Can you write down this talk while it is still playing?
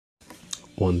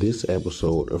On this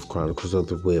episode of Chronicles of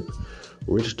the Whip,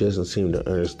 Rich doesn't seem to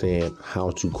understand how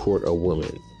to court a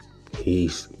woman.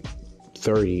 He's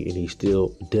 30 and he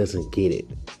still doesn't get it.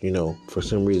 For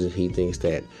some reason he thinks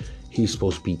that he's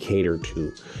supposed to be catered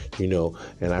to,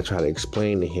 and I try to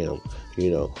explain to him,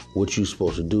 what you're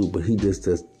supposed to do, but he just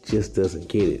doesn't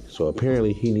get it. So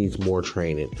apparently he needs more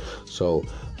training. So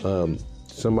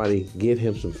somebody give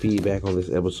him some feedback on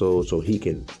this episode so he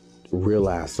can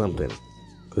realize something,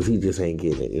 because he just ain't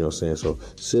getting it. You know what I'm saying? So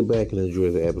sit back and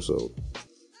enjoy the episode.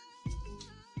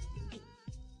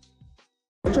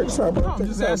 I'm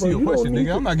just asking you a question,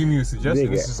 nigga. I'm not giving you a suggestion.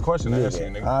 This is a question I ask you,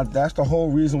 nigga. That's the whole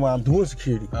reason why I'm doing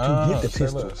security, to get the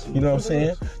pistol. Less. You know what I'm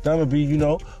saying? I'm gonna be,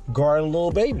 guarding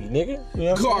little baby, nigga. You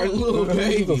know what Guarding little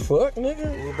baby. The fuck,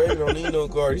 nigga? Little baby don't need no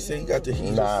guard. He said he got the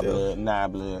heat. Nah,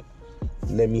 blood.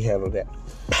 Let me handle that.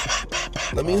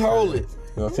 Let me hold it. You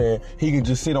know what I'm saying? He could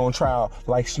just sit on trial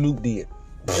like Snoop did.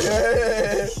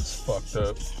 It's fucked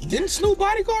up. Didn't Snoop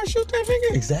bodyguard shoot that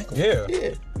nigga? Exactly. Yeah,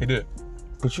 he did.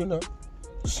 But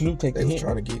Snoop take They the was hit.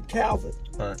 trying to get Calvin.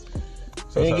 All right.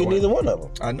 They ain't get neither one of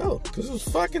them. I know, because it was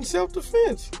fucking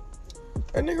self-defense.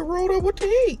 That nigga rolled up with the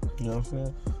heat. You know what I'm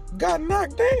saying? Got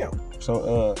knocked down.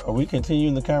 So, are we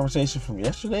continuing the conversation from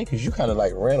yesterday? Because you kind of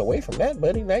ran away from that,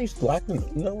 buddy. Now you locked in.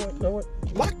 You know what?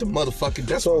 Lock the motherfucking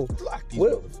door. So, lock these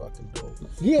what- motherfucking doors.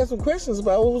 You had some questions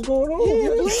about what was going on. Yeah,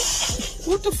 man.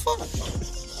 what the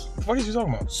fuck? What are you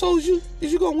talking about? So is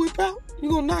you gonna whip out? You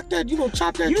gonna knock that? You gonna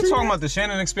chop that You tree talking down? about the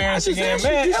Shannon experience I just again, asked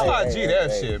you man? this. LIG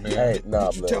that shit, man. Hey, nah,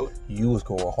 What you tell bro. it? You was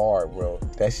going hard, bro.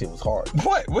 That shit was hard.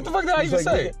 What? What the fuck did I even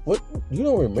say? Nigga, what? You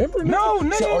don't remember? No,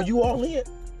 nigga. So are you all in?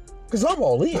 Because I'm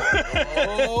all in.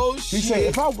 Oh He shit! said,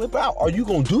 if I whip out, are you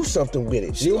going to do something with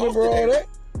it? She You remember offered all that.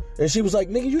 that? And she was like,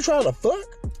 nigga, you trying to fuck?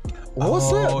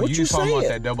 What's up? What you talking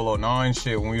saying? about that 009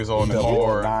 shit when we was all in the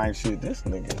car? 009 shit, this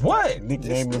nigga. What?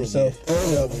 Nicknamed This himself.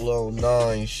 nigga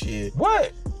 009 shit.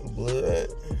 What? Blood.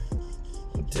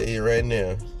 I'll tell you right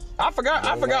now. I forgot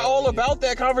all about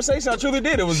that conversation. I truly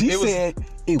did. She said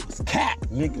it was cap,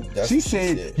 nigga. That's She what she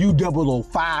said said. you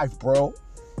 005, bro.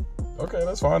 Okay,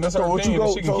 that's fine. That's her what you opinion.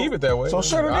 go- She can so- keep it that way. so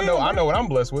shut her I know. down, I know what I'm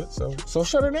blessed with. So So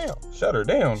shut her down. shut her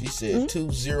down. She said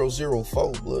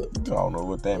 2004 blood. I don't know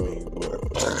what that means.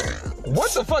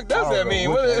 What the fuck does that mean?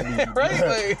 What that What- means.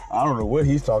 right? Like, I don't know what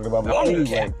he's talking about, but Oh,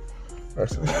 anyway.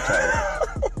 That's what I'm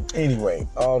talking about. Anyway,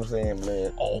 all I'm saying,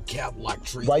 man, All cap like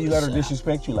tree. why you let her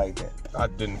disrespect you like that? I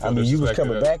didn't. Feel I mean, you was disrespected.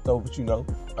 coming back though,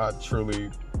 but I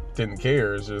truly didn't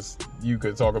care. It's just you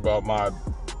could talk about my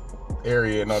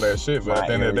area and all that shit, but My at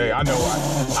the end of the day, area. I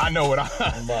know what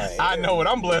I know what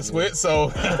I'm blessed with.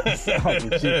 So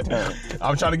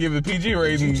I'm trying to give the PG Did you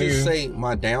rating. just nigga. say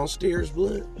my downstairs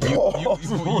blood?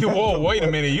 Whoa, wait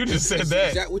a minute. You just said Is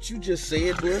that. that what you just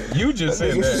said, blood? You just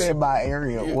said You that. said my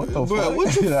area. What the Blood, fuck?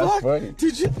 what the That's fuck? funny.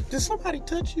 Did somebody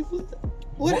touch you, blood?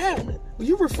 What happened?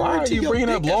 You Why referring are to you your bringing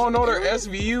up dick Law as and an Order area?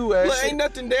 SVU Blood, as shit? ain't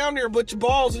nothing down there but your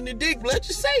balls and your dick, blood.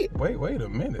 Just say it. Wait a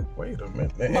minute.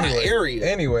 My area.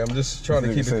 Anyway, I'm just trying to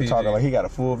Nigga keep it said PG. talking like he got a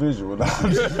full visual. What the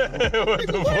fuck?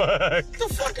 What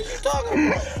the fuck are you talking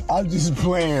about? I'm just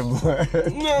playing, bro.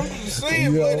 No, I'm just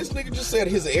saying, Yo. blood. This nigga just said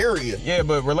his area. Yeah,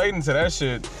 but relating to that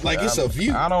shit, Like it's a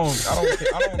view. I don't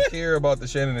care about the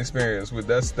Shannon experience. With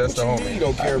that's What the you mean homie. you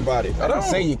don't care about it? I didn't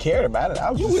say you cared about it.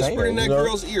 I was You just whispered saying in that you know?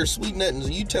 girl's ear, sweet nothings,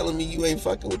 and you telling me you ain't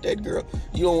fucking with that girl.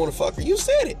 You don't want to fuck her. You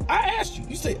said it. I asked you.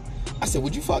 You said. I said,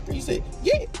 would you fuck her? You said,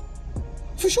 yeah,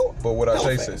 for sure. But what I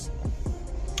say Hell is,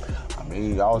 I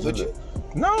mean, y'all was Would you?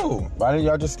 no. Why didn't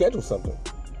y'all just schedule something?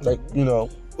 Like,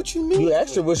 What you mean? you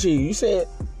asked her, you said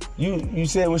you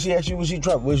said when she asked you, was you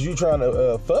trying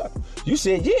to fuck? You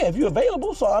said, yeah, if you're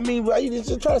available. So, I mean, why you didn't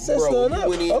just try to set Bro, something you up?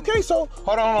 went in- Okay, so.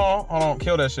 Hold on.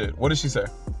 Kill that shit. What did she say?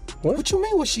 What you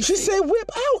mean? What she She said whip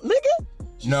out, nigga.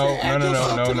 No. add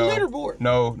yourself to the leaderboard.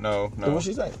 No. Then what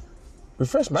she say?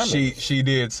 Refresh my memory. She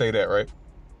did say that, right?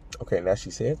 Okay, now she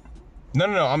said. No.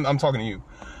 I'm talking to you.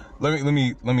 Let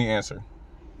me answer.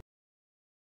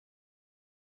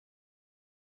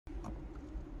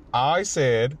 I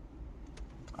said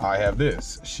I have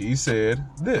this. She said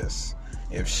this.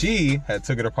 If she had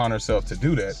took it upon herself to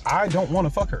do that, I don't want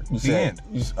to fuck her. The end.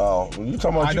 You talking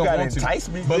about I you don't got to want to. entice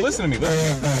me? But nigga? listen to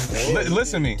me.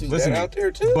 Listen to me. Do Listen that to out me.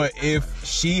 there too? But if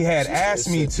she had asked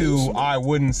me to, I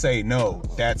wouldn't say no.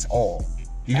 That's all.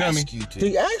 You hear me? Ask you to.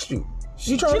 He asked you.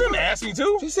 She She didn't ask me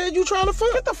to. She said you trying to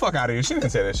fuck. Get the fuck out of here. She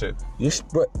didn't say that shit. Yes,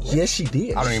 but yes, she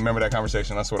did. I don't even remember that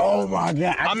conversation. I swear. to Oh God. my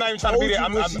God! I'm not even trying to be there.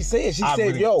 What she said? She I said,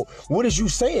 really- "Yo, what is you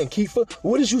saying, Kiefer?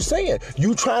 What is you saying?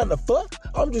 You trying to fuck?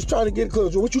 I'm just trying to get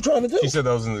closer. What you trying to do?" She said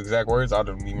those in the exact words. I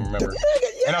don't even remember. Nigga,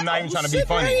 yeah, And I'm not I even was trying to be sitting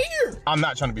funny. right here. I'm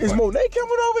not trying to be "Is funny. Monet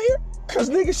coming over here?" Cause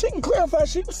nigga, she can clarify.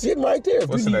 She was sitting right there.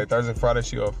 What's today? Thursday, Friday,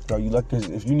 she off. No, you like this.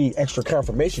 If you need extra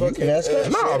confirmation, you can ask her.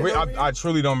 No, I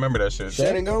truly don't remember that shit.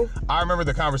 Shannon go? I remember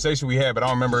the conversation we had, but I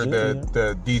don't remember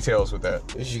the details with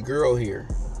that. Is your girl here?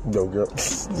 No girl.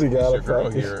 Your girl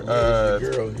here. Is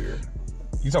your girl here?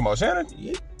 You talking about Shannon?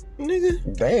 Yeah,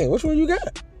 nigga. Dang, which one you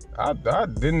got? I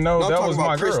didn't know No, I'm that talking was my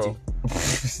about girl.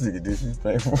 This nigga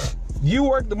disrespectful. You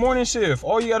work the morning shift.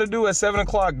 All you got to do at 7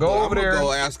 o'clock, go over there.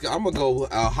 I'm gonna go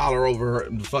holler over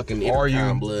the fucking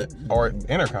intercom, blood. Or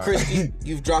intercom. Christy,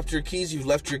 you've dropped your keys. You've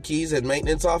left your keys at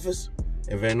maintenance office.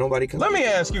 If ain't nobody comes. Let me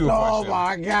ask you a question. Oh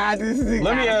my God, this is.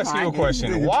 Let me ask you a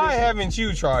question. Why haven't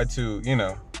you tried to,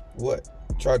 What?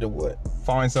 Tried to what?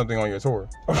 find something on your tour?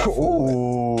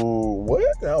 Ooh, what?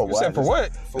 Oh, You said for what?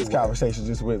 This conversation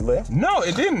just went left. No,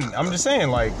 it didn't. I'm just saying,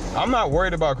 like, I'm not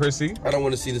worried about Chrissy. I don't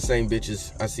want to see the same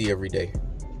bitches I see every day.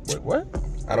 Wait, what?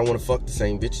 I don't want to fuck the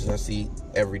same bitches I see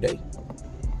every day.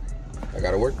 I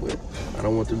gotta work with. I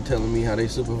don't want them telling me how they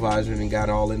supervisor and got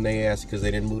all in their ass because they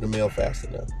didn't move the mail fast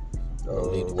enough. I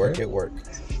don't need to work at work.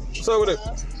 So,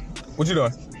 what you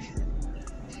doing?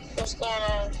 What's going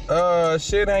on?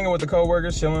 Shit, hanging with the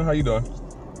coworkers, chilling. How you doing?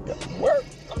 Work.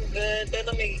 I'm good. They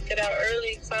let me get out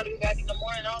early because I'll be back in the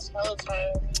morning. I was hella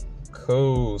tired.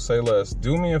 Cool. Say less.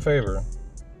 Do me a favor.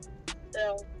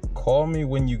 Yeah. Call me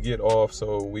when you get off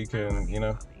so we can,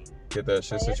 get that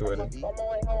shit situated. I'm on my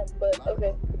way home, but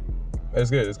okay.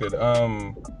 It's good. It's good.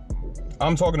 I'm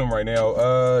talking to him right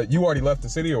now. You already left the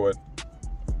city or what?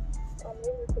 I'm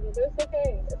leaving the city, but it's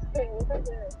okay. It's okay. What's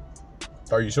happening?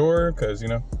 Are you sure? Cause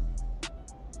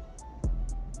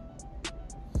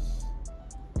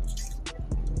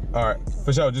All right,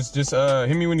 for sure. Just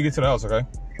hit me when you get to the house, okay?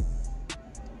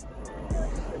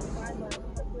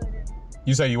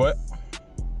 You say you what?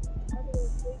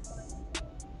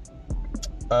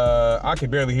 I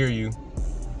could barely hear you.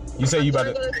 You say you about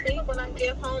I'm to? going to sleep. When I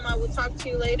get home, I will talk to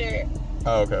you later.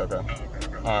 Oh, okay.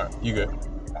 All right, you good?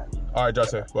 All right,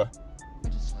 Josh, bye.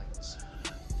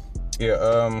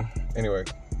 Yeah. Anyway.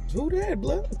 Who that,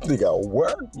 blood? They got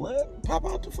work, blood. Pop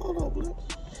out the photo, blood.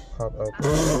 Pop up.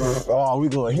 Oh, we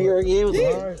going here again?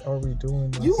 Yeah. Why are we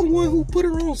doing this? You the one who put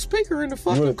her on speaker in the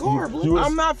fucking car, blood.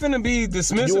 I'm not finna be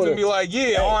dismissive and be like,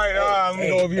 yeah, all right, let me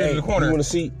go over here to the corner. You want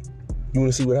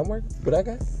to see what I'm working? What I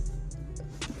got?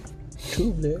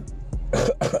 Two, blood.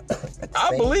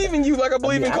 I believe in you like I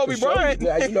believe in Kobe Bryant.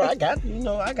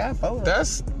 I got photos.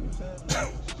 That's.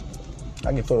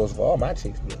 I get photos for all my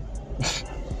chicks, blood.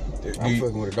 I'm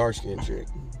fucking with a dark skinned chick.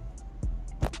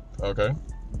 Okay.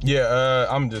 Yeah,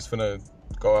 I'm just finna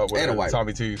go out with And a white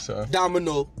Tommy T, so.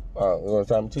 Domino. You want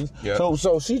to time cheese? Yeah.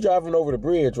 So she driving over the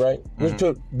bridge, right? Which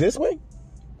took this way?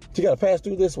 She got to pass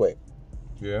through this way.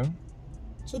 Yeah.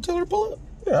 So tell her to pull up.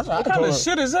 Yeah, What kind of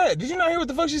shit is that? Did you not hear what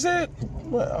the fuck she said?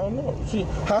 Well, I don't know.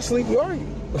 How sleepy are you?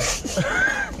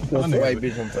 White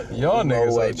bitch. Y'all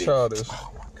niggas white are bitch. childish.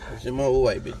 It's my old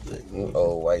white bitch.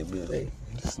 Oh, white bitch.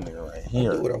 This nigga right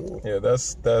here. Do what I want. Yeah,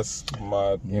 that's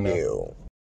my, No.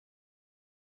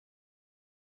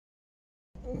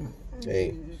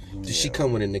 Hey, did she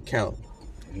come with an account?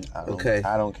 Okay.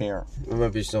 I don't care. My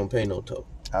bitch don't pay no toll.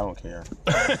 I don't care.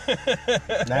 Now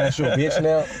that you're a bitch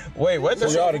now. Wait, what? So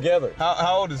y'all together.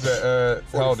 How old is that?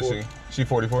 How old is she? She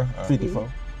 44?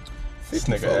 54. This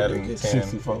nigga adding 10.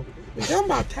 64. I'm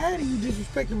about tired of you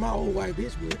disrespecting my old white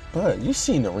bitch, blood. But you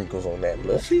seen the wrinkles on that,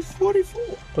 blood. She's 44.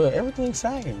 But everything's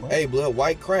sagging, bro. Hey, blood,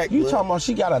 white crack, You blood. talking about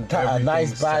she got a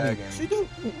nice body. sagging. She do.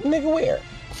 Nigga, where?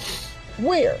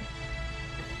 Where?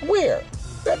 Where?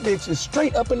 That bitch is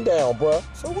straight up and down, bruh.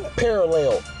 So what?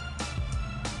 Parallel.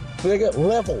 Nigga,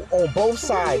 level on both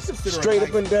So what do you sides, consider a straight nice-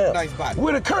 up and down. nice body?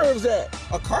 Where the curves at?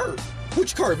 A curve.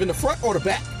 Which curve? In the front or the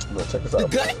back? Look, check this The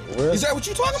out. gut? Where? Is that what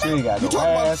you talking about? She ain't got you no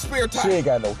talking about the ass. spare tire? She ain't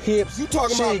got no hips. You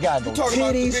talking she about? ain't got no you talking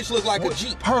about the titties. bitch look like a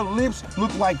Jeep? Her lips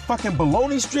look like fucking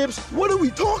bologna strips. What are we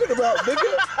talking about,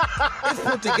 nigga? It's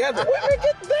put together. Where did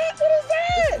get that? What is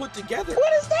It's that? put together.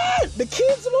 What is that? The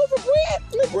kids are overbred.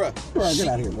 Nigga. Bruh. Get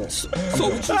out of here, bro. So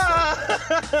what you said?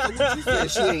 So what you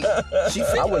said? She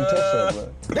fit. I wouldn't touch her,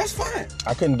 bro. That's fine.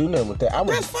 I couldn't do nothing with that.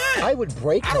 That's fine. I would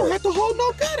break I her. don't have to hold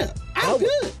no gutter. I'm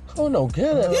good. Oh, no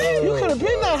gut. Yeah. You could have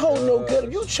been not holding no gut.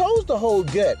 You chose to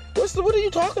hold gut. What are you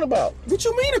talking about? What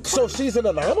you mean a So curve? she's an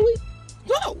anomaly?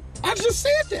 No, I just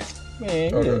said that.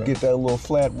 Man, you didn't get that little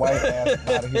flat white ass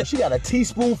out of here. She got a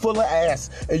teaspoonful of ass,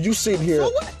 and you sit here. So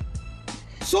what?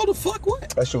 So the fuck what?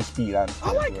 That's your speed. I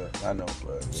like blood. I know,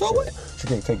 blood. So what? She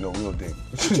can't take no real dick.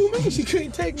 What you mean she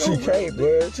can't take no? She can't,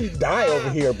 blood. She die over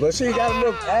here, blood. She ain't got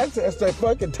enough access to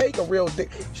fucking take a real dick.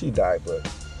 She died, blood.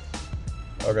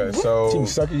 Okay, She so be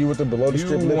sucking you with the below the You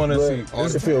strip lip wanna blood. see-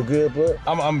 Does it feel good, blood?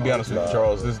 I'm gonna be honest with you,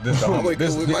 Charles. This the homie.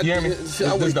 This you hear me? This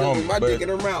I the wake up with homie. my But dick in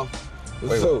her mouth.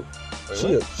 wait, So,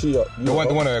 she the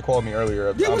one that called me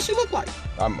earlier. Yeah, what she look like?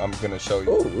 I'm gonna show Oh,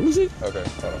 you. let me see. Okay,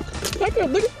 hold on. Like that,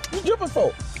 nigga. You jumping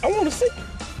for? I want to see.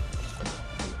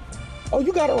 Oh,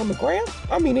 you got her on the gram?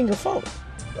 I mean, in your phone.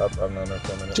 I've known her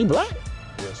for a minute. She black?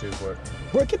 Yeah, she's what?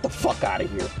 Bro, get the fuck out of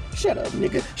here. Shut up,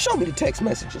 nigga. Show me the text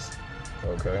messages.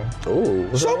 Okay.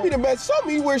 Oh, Show me the mess. Show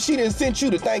me where she didn't send you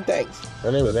the thanks.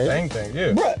 her name is Angel. Thing,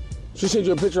 yeah. Bruh, She sent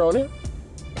you a picture on it?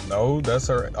 No, that's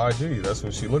her IG. That's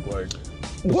what she looked like.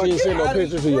 But Boy, she didn't send get no outta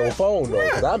pictures to here. your phone, though.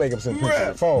 Because I make them send pictures to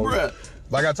the phone. bruh.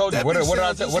 Like I told you. That What bitch did I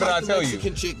sounds just what did I like the tell you?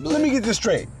 Mexican chick, Let me get this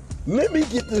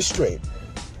straight.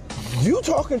 You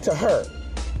talking to her,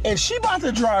 and she about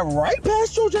to drive right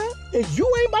past your job, and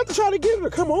you ain't about to try to get her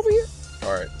to come over here?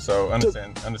 All right. So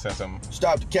understand something.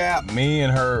 Stop the cap. Me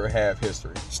and her have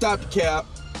history. Stop the cap.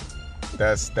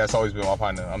 That's always been my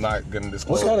partner. I'm not gonna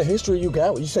disclose. What kind of history you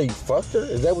got? You say you fucked her?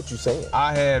 Is that what you saying?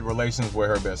 I had relations with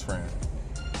her best friend.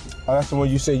 Oh, that's the one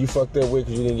you say you fucked her with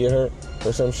because you didn't get her?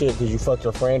 Or some shit because you fucked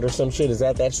her friend or some shit? Is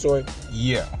that story?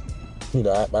 Yeah. You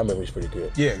know, my memory's pretty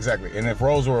good. Yeah, exactly. And if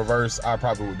roles were reversed, I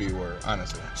probably would be with her,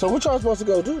 honestly. So what y'all supposed to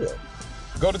go do then?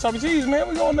 Go to Tucky T's, man.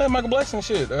 We going to that Michael Blackson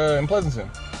shit in Pleasanton.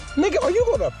 Nigga, are you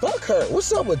gonna fuck her?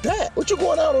 What's up with that? What you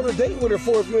going out on a date with her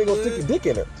for if you ain't gonna stick your dick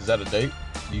in her? Is that a date?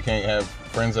 You can't have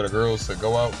friends that are girls to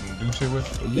go out and do shit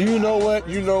with? You know what?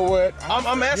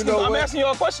 I'm asking. You know I'm what? asking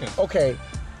y'all a question. Okay.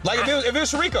 Like if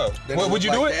it's Shariko, They don't would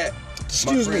you look do like it? that.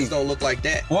 Excuse My me. friends don't look like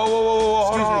that. Whoa!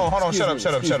 Hold on! Excuse me,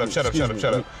 Shut up!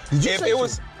 Did you If say it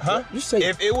was, Shariko? You say-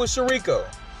 if it was Shariko,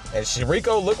 and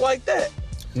Shariko looked like that,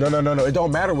 No. It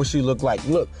don't matter what she look like.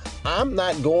 Look, I'm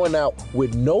not going out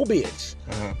with no bitch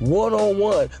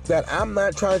one-on-one that I'm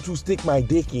not trying to stick my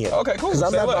dick in. Okay, cool. Because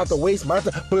I'm Say not about less. to waste my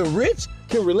time. But Rich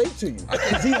can relate to you.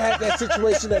 Because he had that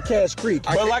situation at Cash Creek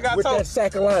But like I with told- that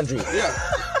sack of laundry Yeah.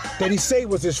 that he say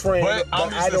was his friend. but I'm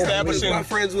I just don't establishing. believe My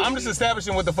friends with I'm me. just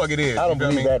establishing what the fuck it is. I don't you feel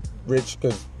believe me? that, Rich,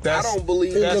 because I don't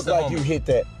believe it that's looked the like homie. you hit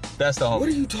that. That's the What homie. are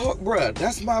you talking, bruh?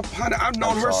 That's my partner. I've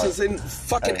known her sorry. since in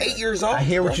fucking 8 years old. I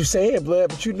hear what bruh. you're saying, blood,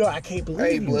 but you know I can't believe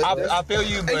Hey, you. blood. I feel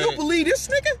you, Hey, you but believe this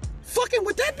nigga fucking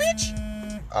with that bitch?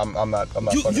 I'm not.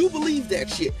 You fucking- you believe that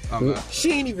shit? I'm not.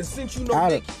 She ain't even sent you no I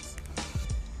dick.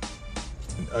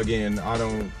 Again,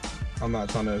 I'm not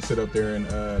trying to sit up there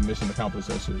and mission accomplish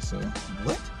that shit. So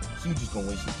What? So you just gonna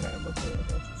waste your time up there? Don't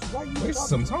you? So why you waste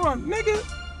talking? some time, nigga.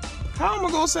 How am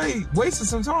I gonna say wasting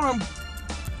some time?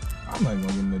 I'm not even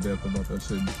gonna get into depth about that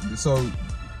shit. So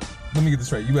let me get this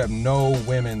straight. You have no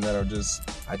women that are just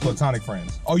I do. platonic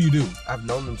friends. Oh, you do. I've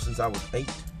known them since I was 8.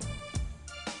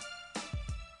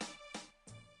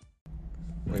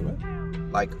 Wait,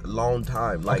 what? Like a long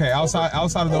time. Like Okay, outside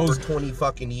of over those, 20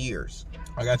 fucking years.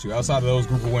 I got you. Outside of those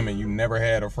group of women, you never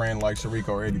had a friend like Shariko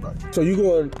or anybody. So you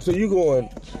going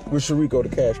with Shariko to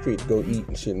Cash Creek to go eat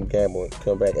and shit and gamble and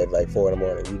come back at like 4 in the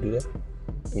morning. You do that?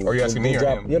 And, Are you asking me or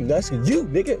drop, him? Yeah, I'm asking you,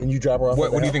 nigga, and you drop her off.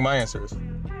 What do you think my answer is?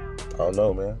 I don't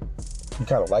know, man. You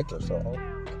kind of liked her, so.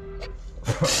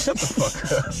 Shut the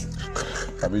fuck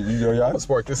up. I mean, you know, y'all. I'm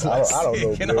sport this I don't know,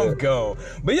 and man. I'm go.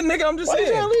 But yeah, nigga, I'm just Why you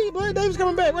saying. trying to leave, boy? Dave's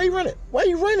coming back. Why you running? Why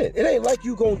you running? It ain't like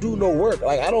you gonna do no work.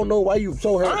 Like, I don't know why you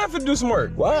so I hurry. have to do some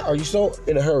work. Why are you so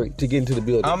in a hurry to get into the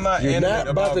building? I'm not You're in not it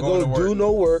about about to going go to do work.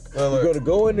 no work. Look, You're gonna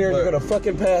go in there. look. You're gonna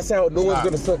fucking pass out. No one's Stop.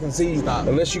 gonna fucking see you Stop.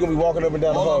 unless you're gonna be walking up and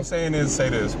down the All hall. I'm saying is say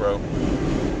this, bro.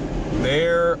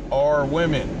 There are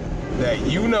women that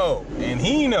you know and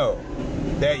he know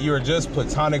that you're just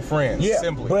platonic friends. Yeah,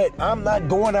 simply. but I'm not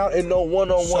going out in no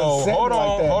one-on-one So setting hold on,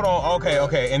 like that. hold on.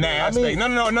 Okay. In that I aspect, mean-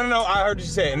 no. I heard you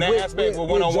say it. In that aspect, with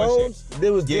one-on-one Jones, shit.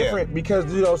 it was Yeah. different because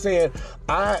you know what I'm saying.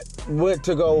 I went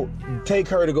to go take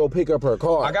her to go pick up her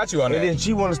car. I got you on and that. then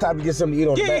she wanted to stop to get something to eat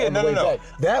on the Yeah, back yeah, on the no, way no. back.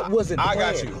 That wasn't I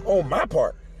got planned you. on my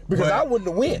part because But- I wouldn't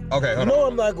have went. Okay, hold you know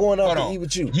on. I'm not going out Hold to on. eat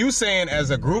with you. You saying as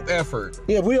a group effort,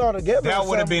 Yeah, we all together. that or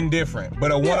would have something. been different.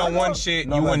 But a Yeah, I one-on-one know. shit,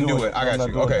 No, you I'm not wouldn't do doing it. it. I I'm got not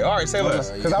you. doing Okay, it. all right, say less.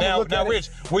 'Cause I would Now, look at it- Rich,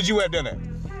 would you have done that?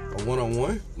 A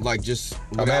one-on-one? Like just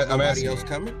I'm without asking nobody you. else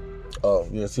coming? Oh,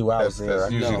 yeah. See why I was there.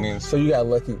 That's usually No. means. So you got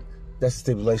lucky. That's a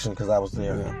stipulation because I was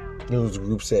there. It was a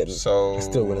group setting. So- I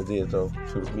still would have did though.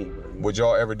 So it was me. Would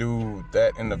y'all ever do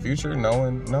that in the future?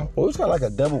 Knowing no. Well, it's kind of like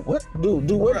a double. What? Do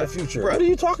what in the Bruh, future? bruh. What are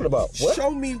you talking about? What?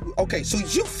 Show me. Okay, so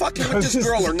you fucking with this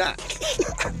girl or not?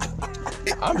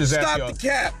 I'm just Stop asking. the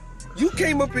cap. You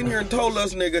came up in here and told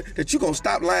us, nigga, that you gonna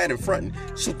stop lying and fronting.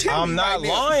 So tell me I'm not right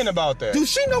now, lying about that. Do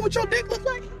she know what your dick look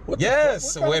like?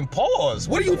 Yes. When pause.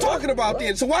 What are you talking about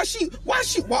then? So why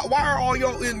are all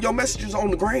your messages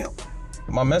on the ground?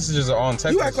 My messages are on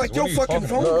text. You act like your fucking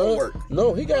phone don't work.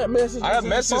 No, he got messages. I have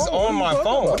messages on my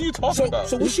phone. What are you talking about?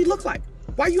 So what she look like?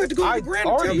 Why you had to go to the gram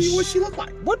and tell me what she look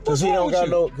like? What Because was he wrong don't with got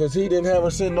you? no. Because he didn't have her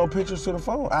send no pictures to the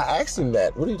phone. I asked him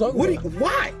that. What are you talking about?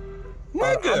 Why?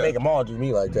 I make them all do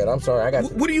me like that. I'm sorry. I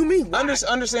got. What do you mean? Why?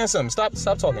 Understand something. Stop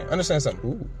talking. Understand something.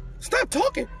 Ooh. Stop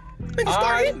talking. Nigga,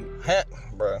 start hitting.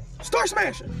 Bruh. Start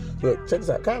smashing. Look, check this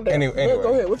out. Calm down. Anyway. Look,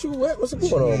 go ahead. What's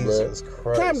going on, bro? Jesus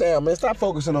Christ. Calm down, man. Stop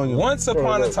focusing on you. Once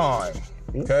upon a time,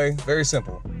 okay, very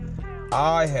simple.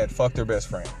 I had fucked her best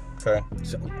friend. Okay,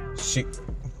 she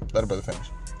let her brother finish.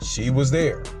 She was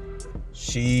there.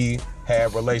 She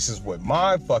had relations with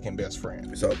my fucking best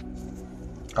friend. So,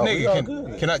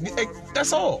 Nigga, can I?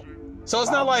 That's all. So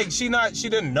it's not like she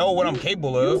didn't know what I'm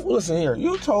capable of. Listen here.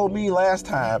 You told me last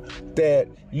time that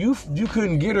you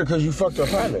couldn't get her because you fucked her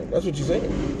partner. That's what you said.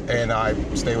 And I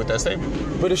stay with that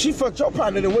statement. But if she fucked your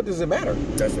partner, then what does it matter?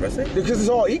 that's what I said. Because it's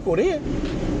all equal then.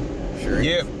 Sure.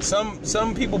 Yeah,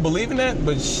 some people believe in that,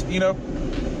 but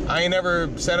I ain't never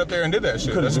sat up there and did that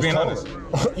shit. Let's Just be told honest.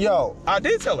 her. Yo, I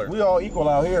did tell her. we all equal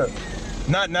out here.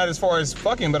 Not as far as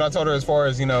fucking, but I told her as far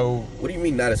as, What do you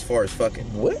mean not as far as fucking?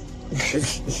 What?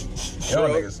 y'all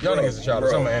niggas are childish.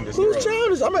 I'm gonna end this. Who's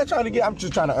childish? I'm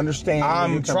just trying to understand.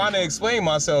 I'm trying to explain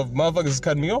myself. Motherfuckers is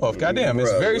cutting me off. Goddamn,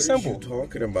 it's very simple. What are you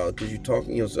talking about? Because you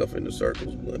talking yourself into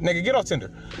circles. Blood. Nigga, get off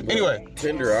Tinder. Anyway,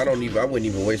 Tinder, I wouldn't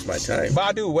even waste my time. but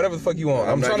I do whatever the fuck you want.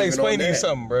 I'm I'm not trying to even explain on to you that.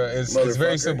 something, bro. It's very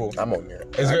Motherfucker. simple. I'm on there.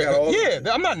 It's I got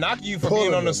all- I'm not knocking you for Pulling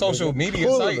being on the them, social nigga. media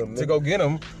Pulling site them, to nigga. go get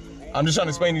them. I'm just trying to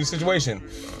explain to you the situation.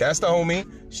 That's the homie.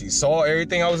 She saw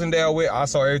everything I was endowed with. I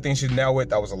saw everything she's endowed with.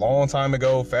 That was a long time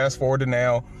ago. Fast forward to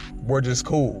now. We're just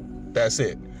cool. That's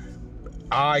it.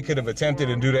 I could have attempted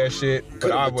to do that shit, but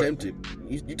Could I have would. attempted.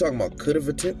 You talking about could have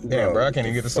attempted? Damn, bro, I can't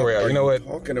even get the story out. You know what?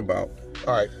 Talking about?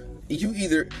 All right. You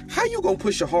either how you gonna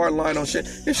push a hard line on shit?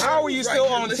 How are you still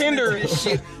on Tinder?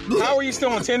 How are you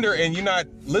still on Tinder and you're not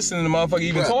listening to motherfucker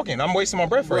even Bruh. talking? I'm wasting my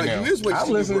breath right now. You is wasting I'm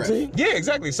your listening breath. to you. Yeah,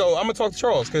 exactly. So I'm gonna talk to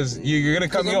Charles because you're gonna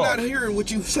cut Because me I'm off. not hearing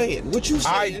what you saying. What you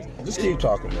saying? Just keep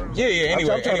talking, man. Yeah.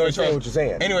 Anyway, I'm trying to understand what you're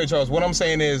saying. Anyway, Charles, what I'm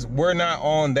saying is we're not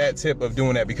on that tip of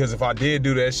doing that because if I did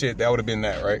do that shit, that would have been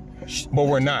that, right? But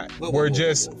we're not. Whoa, We're whoa,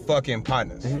 just fucking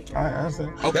partners. I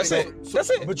understand. Okay, That's it. That's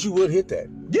it. But you would hit that.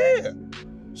 Yeah.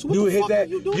 So what You the would hit fuck that. are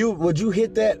you doing? Would you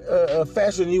hit that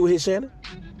faster than you would hit Shannon?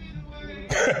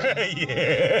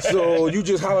 Yeah. So you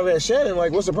just hollered at Shannon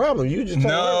like, what's the problem? You just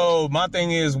No, my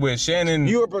thing is with Shannon.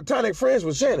 You were platonic friends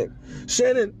with Shannon.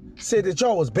 Shannon said that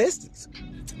y'all was besties.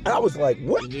 I was like,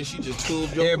 what? And then she just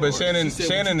told your Yeah, but card. Shannon- She said,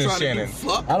 Shannon "What you is trying to do,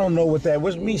 Shannon." fuck?" I don't know what that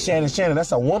was. Me, Shannon.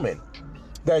 That's a woman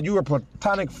that you were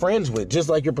platonic friends with, just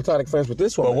like you're platonic friends with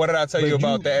this woman. But what did I tell you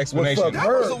about the explanation? Would fuck That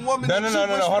her. was a woman No. that you Hold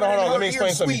whispered in on. her Let me ear,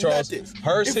 explain something, sweet Charles. nothings.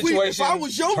 Her If situation, I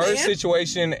was your man,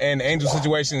 situation and Angel's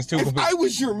situation is two if complete. I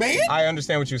was your man, I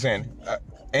understand what you're saying.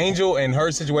 Angel and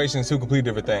her situation is two completely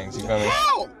different things. You feel me?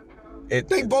 how?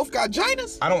 They both got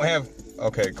ginas. I don't have.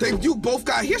 Okay, cool. You both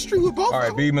got history with both. All right,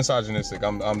 of be them. misogynistic.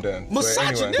 I'm done. But anyway.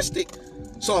 Misogynistic.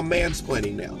 So I'm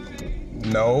mansplaining now.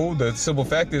 No, the simple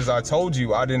fact is I told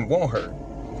you I didn't want her.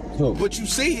 But you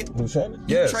said Who, Shannon?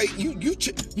 Yes.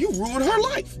 you ruined her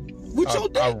life with your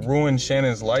I dick. ruined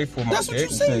Shannon's life with my That's what dick. you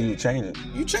You said. said you changed it.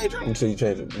 You changed her. You said you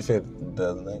changed it. You said the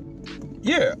other name.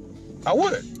 Yeah, I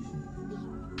would.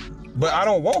 But I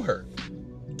don't want her.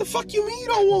 The fuck you mean you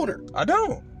don't want her? I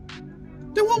don't.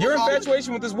 Then what Your was all this-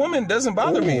 infatuation with this woman doesn't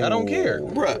bother me. I don't care.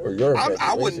 Or Bruh, your I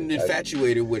infatuation. wasn't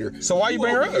infatuated with her. So why you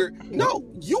bring her over up? here? No,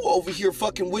 you over here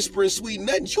fucking whispering sweet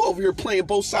nothings. You over here playing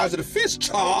both sides of the fence,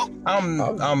 chaw.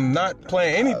 I'm not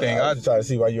playing anything. I was just trying to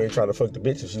see why you ain't trying to fuck the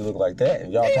bitch if she look like that.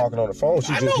 And y'all talking on the phone.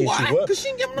 She I just know hit why, you up. because she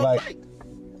didn't give him no Like, break.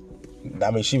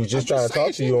 I mean, she was just I'm trying just to talk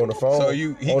saying to she you on the phone. So he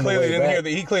on the clearly way didn't back.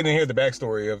 hear he clearly didn't hear the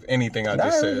backstory of anything I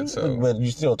just said. So But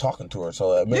you still talking to her.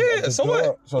 So Yeah, so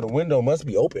what? So the window must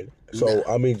be open. So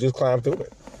I mean, just climb through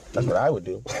it. That's what I would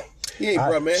do. He ain't,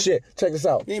 bruh, man. Shit, check this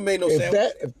out. He ain't made no if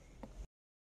sandwich.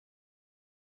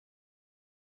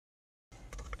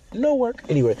 No work.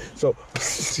 Anyway, so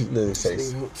let me say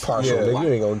partial. Yeah. Nigga, you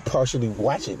ain't gonna partially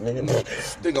watch it,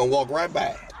 nigga. They gonna walk right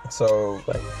back. So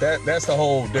that's the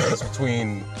whole difference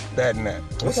between that and that.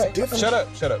 What's the difference? Shut up.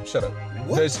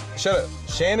 What? Shut up.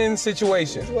 Shannon's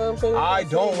situation. what I'm saying. I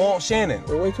don't want Shannon.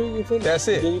 Well, wait till you finish. That's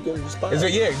it. Then you can respond. Is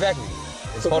it? Yeah, exactly.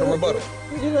 It's called a rebuttal.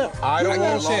 Yeah. I don't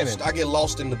want Shannon. I get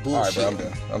lost in the All right, bullshit.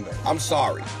 bro. I'm done. I'm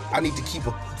sorry. I need to keep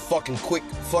a fucking quick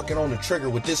fucking on the trigger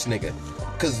with this nigga.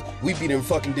 Cause we be done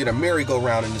fucking did a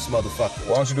merry-go-round in this motherfucker.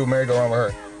 Why don't you do a merry-go-round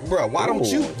with her? Bruh, why don't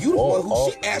you? You the one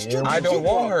who she asked you. I do don't you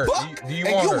want her. fuck, Do you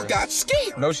and want you her? got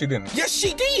scared. No, she didn't. Yes,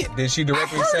 she did. Did she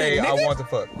directly I heard say it, I nigga. want to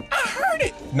fuck? I heard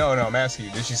it. No, I'm asking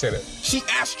you. Did she say that? She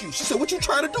asked you. She said, "What you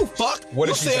trying to do? Fuck." What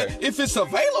you did she said, say? "If it's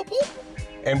available."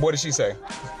 And what did she say?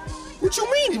 What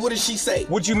you mean? What did she say?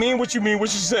 What you mean? What did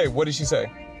she say? What did she say?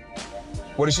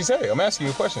 What did she say? I'm asking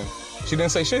you a question. She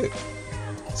didn't say shit.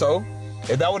 So,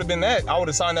 if that would have been that, I would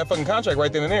have signed that fucking contract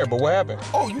right then and there. But what happened?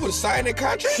 Oh, you would have signed that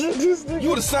contract? You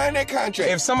would have signed that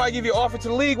contract. If somebody give you an offer to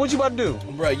the league, what you about to do?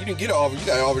 Bro, you didn't get an offer. You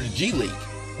got an offer to G League.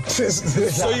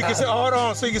 So you consider, hold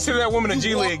on. So you consider that woman a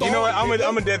G League. You know what? I'm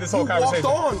gonna dead this whole conversation.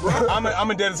 Walked on, bro. I'm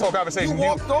gonna dead this whole conversation. You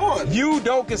walked on. You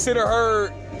don't consider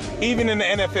her even in the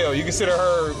NFL. You consider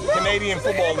her Canadian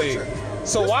Football League.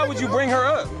 So why would you bring her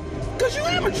up? Because you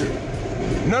amateur.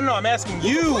 No, I'm asking you.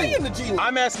 You can play in the G League.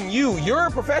 I'm asking you. You're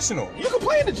a professional. You can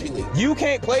play in the G League. You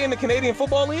can't play in the Canadian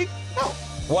Football League? No.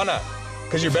 Why not?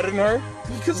 Because you're better than her?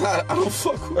 Because I don't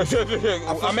fuck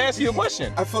with. I'm asking you a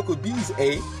question. I fuck with B's,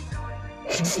 A.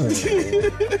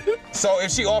 So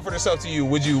if she offered herself to you,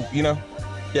 would you,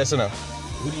 yes or no?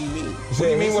 What do you mean? What do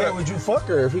you mean? Would you fuck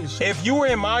her If you were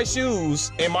in my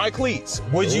shoes, in my cleats,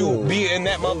 would you be in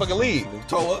that motherfucking league?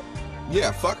 Toe up?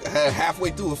 Yeah, fuck. Halfway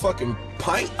through a fucking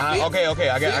pint. Okay,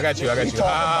 I got you. I'm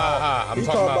talking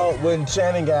about when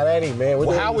Shannon got at him, man.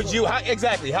 Well, how would you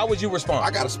respond?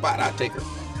 I got a spot. I'll take her.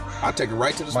 I'll take her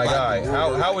right to the My spot. guy,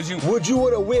 how would you? Would you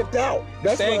would have whipped out?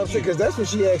 That's Thank what I'm saying, you. because that's what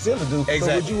she asked him to do. Exactly.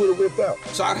 So would you would have whipped out?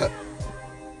 Shot her.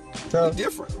 Huh?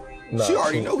 Different. Nah, she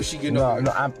already knows she getting over.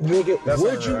 Nigga, That's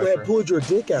would not you right, have right. pulled your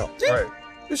dick out? Right.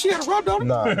 If she had a rubbed on it.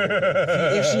 Nah.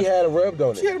 If she had a rubbed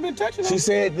on She it. had been touching She her.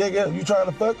 said, nigga, you trying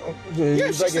to fuck? Yeah,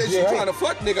 she said she trying to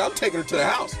fuck, nigga. I'm taking her to the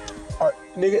house.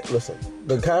 Nigga, listen.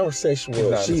 The conversation He's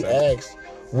was, not she understanding. asked,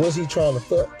 was he trying to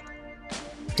fuck?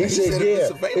 He said, said yeah,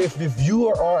 if it's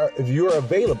available. if you're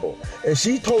available. And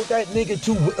she told that nigga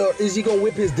to, is he gonna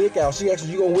whip his dick out? She asked,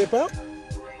 you gonna whip out?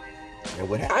 And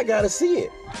what happened? I gotta see it.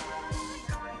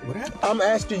 What happened? I'm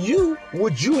asking you,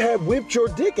 would you have whipped your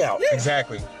dick out?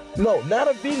 Exactly. No, not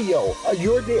a video.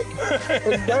 Your dick.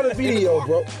 Not a video,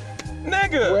 bro.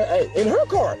 Nigga. Well, hey, in her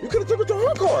car. You could have took her to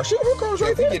her car. Her car's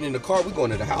right If we there. get in the car, we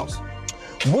going to the house.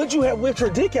 Would you have whipped her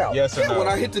dick out? Yes or Yeah, no? when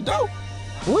I hit the door.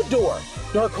 What door?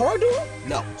 Her car door?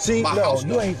 No. See, my no, house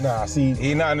you door. ain't. Nah, see.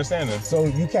 He not understanding. So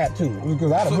you can't too,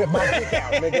 because I'd have whipped my dick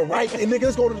out, nigga. Right, and nigga,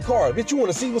 let's go to the car. Bitch, you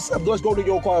want to see what's up? Let's go to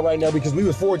your car right now because we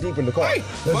was 4 deep in the car. Hey,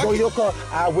 let's fuck go to it. your car.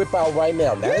 I whip out right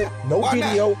now. Now, Yeah, no why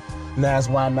video. Nah, that's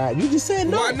why not. You just said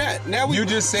no. Why not? Now we, You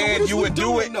just so said what is you we would do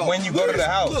doing, it though? when you go to the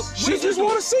house. Look, what She is we just doing?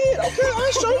 want to see it. Okay,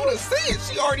 I show She you. want to see it.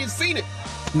 She already seen it.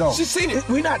 No, She seen it.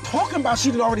 We're not talking about she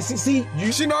did already see. See,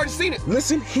 you She done already seen it.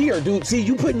 listen here, dude. See,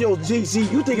 you putting your see,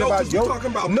 you thinking No, about 'cause we your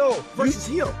talking about no versus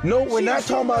him. No, we're She not ain't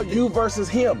talking about you versus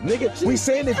him, nigga. We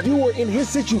saying if you were in his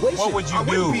situation. What would you I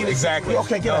wouldn't do? be in a Exactly.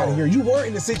 Okay, get out of here. You were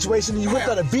in the situation and you whipped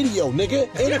out a video, nigga.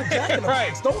 Ain't no jack in the Right.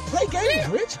 box. Don't play games,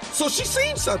 Rich. So she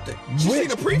seen something. She Rich,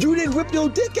 seen a preview. you didn't whip your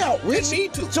dick out, Rich. Didn't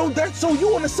need to. So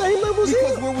you on the same level as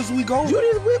Because him. where was we going? You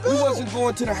didn't whip We out. wasn't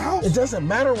going to the house. It doesn't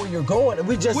matter where you're going.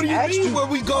 We just What do you asked mean you where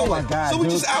we going? Oh my God, so we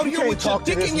dude. just out You here can't with your talk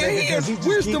to dick this in your nigga 'cause hand. he just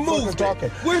Where's keep the fucking move? talking.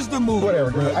 Where's the move? Whatever,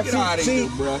 dude. Get out of see, here,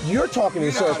 bro. you're talking in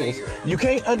Get outta circles. here. You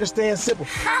can't understand simple.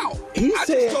 How? He I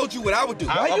said- just told you what I would do.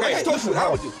 I- I okay. just told you what I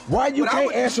would do. Why you What I can't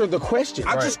would- answer the question?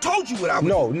 I just told you what I would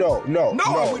No, do. no, no, No,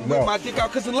 I wouldn't whip my dick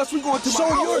out because unless we go into my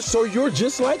house. So you're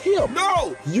just like him.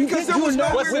 No, You because think there you're was not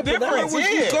no What's the whipping out? difference? Where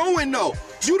was Yeah. you going though?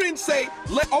 You didn't say,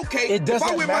 okay, It if doesn't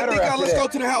I whip my matter dick out, after let's that. go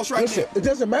to the house right Listen, now. it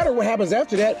doesn't matter what happens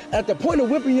after that. At the point of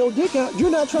whipping your dick out, you're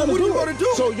not trying What to are do you it. gonna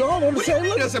do? So y'all on the What do you same mean?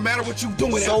 level. Doesn't matter what you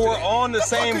doing. So after we're that. on the fuck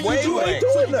same are you doing? wavelength.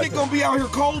 So Doing you nothing. think gonna be out here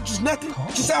cold, just nothing,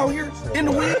 just out here in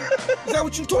the wind? Is that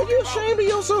what you Are talking you about? ashamed of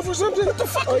yourself or something? What the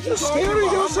fuck Are are you talking scared of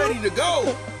about? yourself? I'm ready to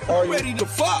go. Are I'm you- ready to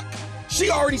fuck. She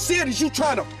already said is you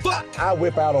trying to fuck. I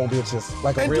whip out on bitches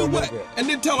like a And real do what? nigga. And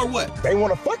then tell her what? They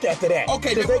want to fuck after that.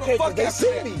 Okay, 'Cause they want to can't- fuck they after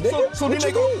see that. me, nigga. So then What they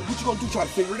you go, mean? what you gonna do, try to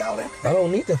figure it out after? I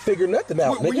don't need to figure nothing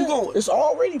out, Where nigga. you going? It's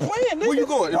already planned, nigga. Where you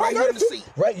going? I Right here gotta in the fi- seat.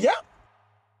 Right, yep.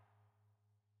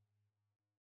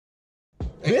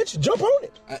 Bitch, jump on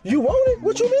it. You want it?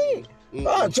 What you mean?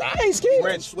 I ain't scared.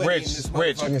 Rich,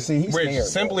 You see, he's scared,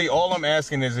 simply all I'm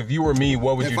asking is if you were me,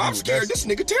 what would If you do? I'm scared, That's- this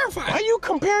nigga terrified. Why you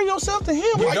comparing yourself to him?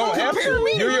 You Why don't have compare to.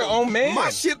 me You're your own man. My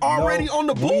shit already on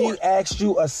the We board. asked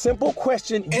you a simple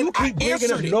question. You And I keep bringing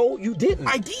answered up, it. no, you didn't.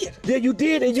 I did. Yeah, you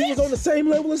did, and you was on the same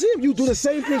level as him. You do the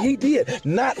same thing he did.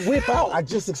 Not whip out. I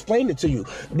just explained it to you.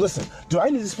 Listen, do I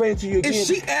need to explain it to you again? If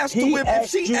she asked He to whip, if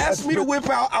she you asked a me to spe- whip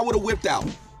out, I would have whipped out.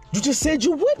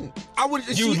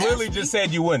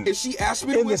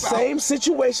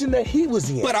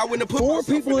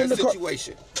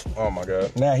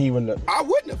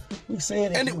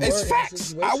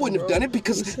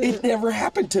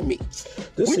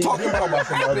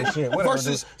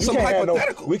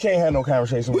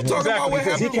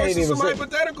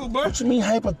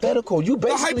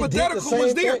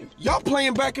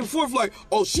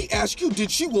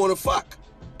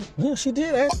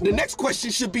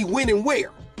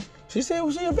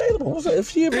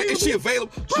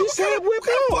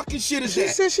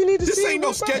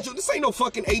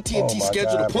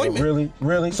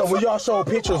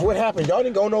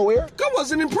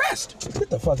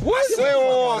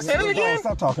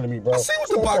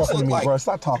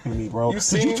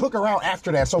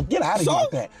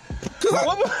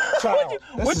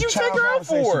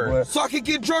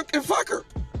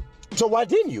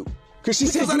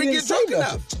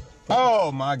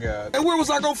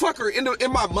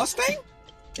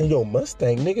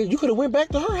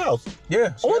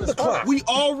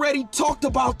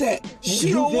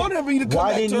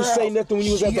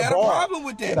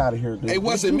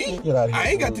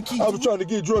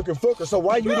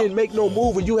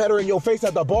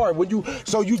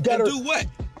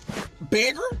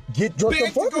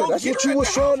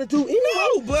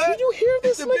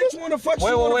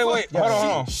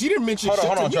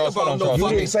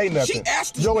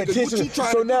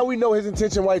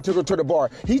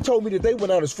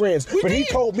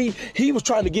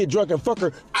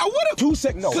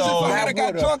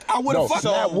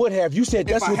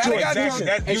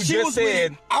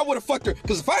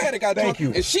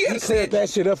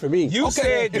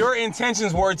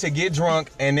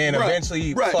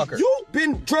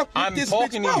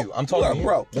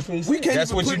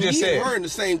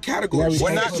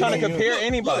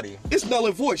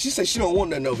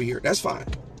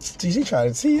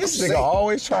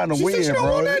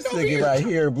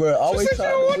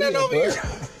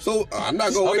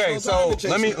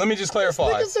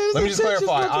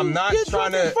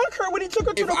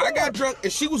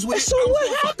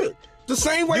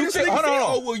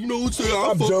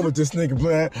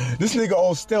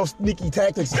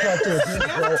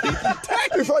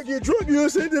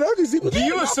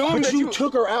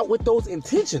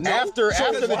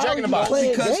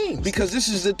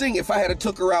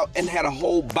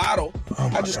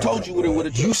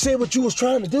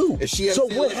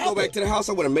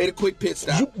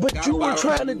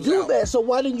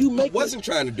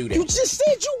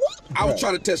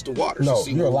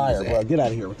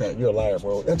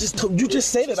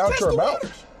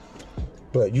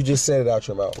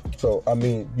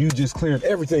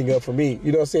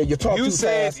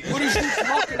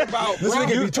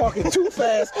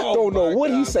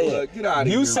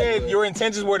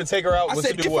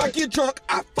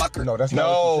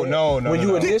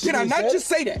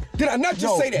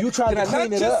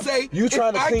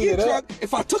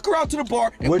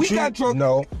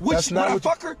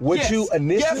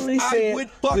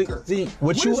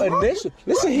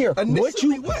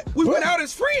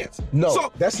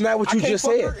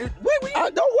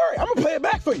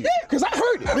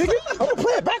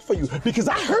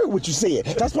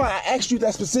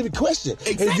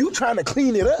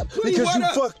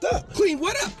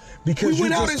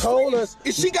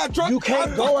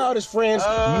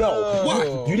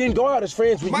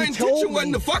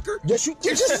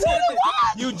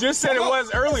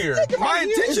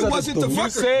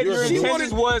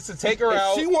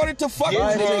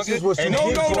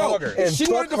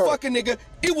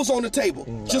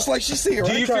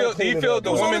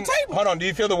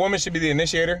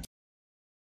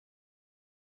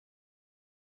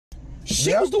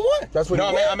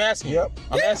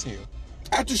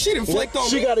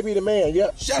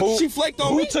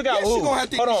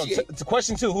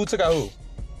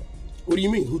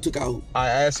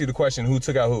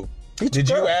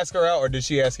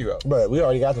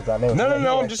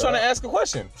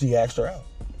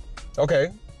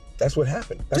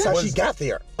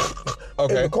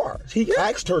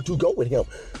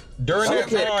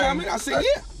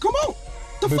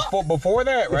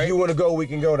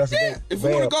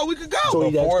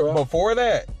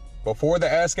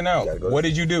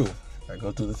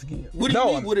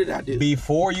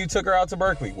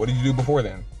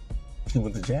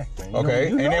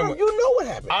 you know what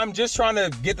happened. I'm just trying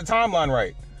to get the timeline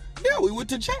right. Yeah, we went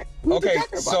to check. We went to Okay, Jack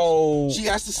in the Box. so She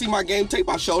asked to see my game tape.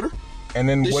 I showed her. and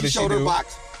then Then what she did she showed her do?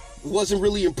 box. Wasn't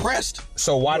really impressed.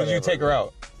 So why did you take her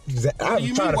out? I'm What do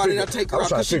you trying mean? to Why did I figure- take her I'm out?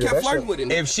 trying Because to she figure kept that flirting shit. with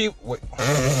him. If she, What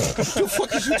the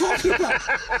fuck is you talking about?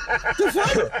 The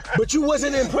fuck? But you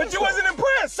wasn't but impressed. you wasn't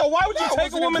impressed, so why would you I take a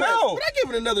wasn't woman impressed, out? But I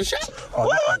give it another shot.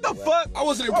 What the fuck? I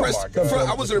wasn't impressed.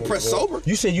 I wasn't impressed sober.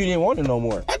 You said you didn't want it no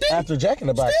more. I did. After jacking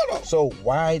the bike. Still don't. So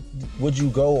why would you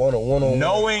go on a one-on-one?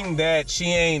 Knowing that she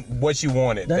ain't what you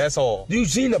wanted. That's all. You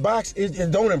seen the box,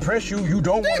 it don't impress you. You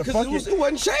don't Yeah, want to fuck because it. it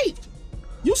wasn't shaved.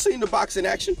 You seen the box in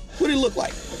action. What did it look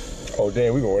like? Oh,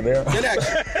 damn, we going there. In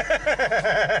action.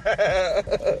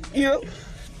 You know?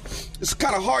 It's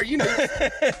kind of hard, you know.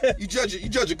 You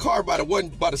judge a car by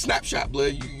the snapshot,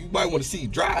 blood. You might want to see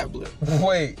it drive, blood.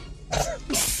 Wait.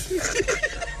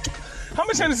 How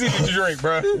much Hennessy did you drink,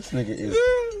 bro? This nigga is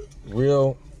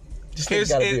real. This nigga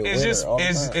gotta be a winner all the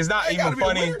time. it's not Ain't gotta even be a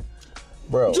funny. winner.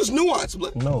 Bro. Just nuance,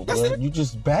 blood. No, That's bro. it. You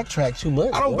just backtrack too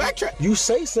much. I don't bro. backtrack. You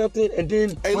say something and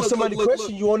then Hey, when look, somebody look, question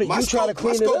look. you on it, My you try to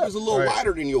clean my it scope up. is a little Right.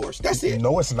 wider than yours. That's it.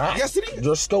 No, it's not. Yes, it is.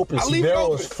 Your scope is I leave it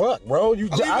narrow open. as fuck, bro. I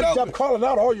leave it I'm open. calling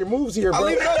out all your moves here, I bro.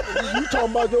 leave it open. You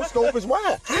talking about your scope is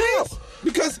wide. It is.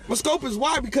 Because my scope is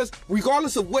wide because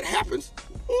regardless of what happens,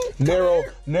 Narrow.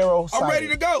 I'm ready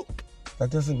to go. That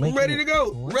doesn't make I'm ready any- to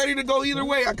go. Ready to go either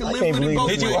way. I can I live can't with it believe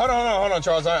both it. Did you? ways. Hold on,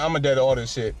 Charles. I'm a dead to all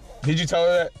this shit. Did you tell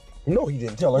her that? No, he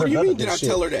didn't tell her. What do you none mean of did this I shit.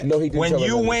 tell her that? No, he didn't When tell her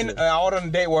you none of went this shit. out on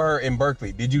a date with her in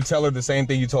Berkeley, did you tell her the same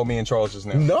thing you told me and Charles just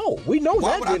now? No, we know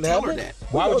Why that would I didn't tell happen. her that?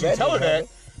 Why We would know you tell her didn't that? happen.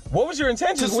 What was your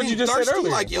intention? Just What you seem just said thirsty,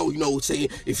 earlier? like, yo, you know, saying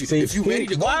if See, you ready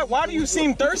to go. Why do you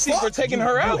seem thirsty for taking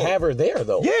her You out? have her there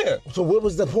though. Yeah. So what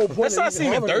was the whole point? That's of not even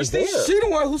seeming having her thirsty. there? She the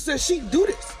one who said she do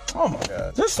this. Oh my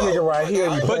god. This nigga right here.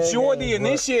 be But playing you're the games, bro.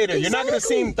 initiator. You're not gonna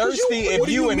seem Exactly. 'Cause thirsty what if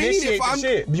do you mean initiate if the I'm-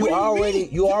 shit. You what do already- mean?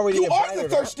 you already You are invited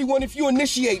the her. thirsty one if you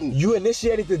initiating. You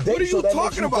initiated the date, What are so you that makes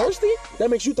talking you about? thirsty. That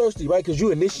makes you thirsty, right? Because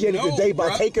you initiated the No, date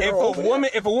by bruh. taking her over there.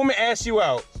 If a woman asks you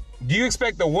out, do you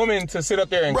expect the woman to sit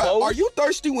up there and Bruh, close? are you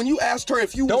thirsty when you asked her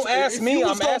if you Don't was, ask if me, you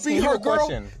was I'm gonna asking be you her a girl?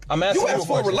 question. I'm asking you you a asked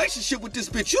for a question. relationship with this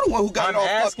bitch. You the one who got I'm it all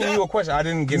asking fucked you a up. question. I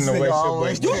didn't get in This a nigga relationship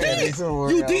always with You Yeah, did. it's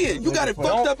all You right. did. You got it fucked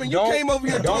Don't- up, and you don't- came over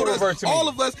here and don't told revert us, to me. all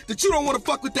of us, that you don't want to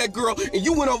fuck with that girl, and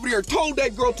you went over there and told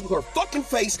that girl to her fucking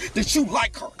face that you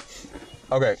like her,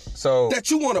 Okay, so that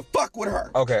you want to fuck with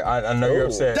her. okay, I know you're Oh.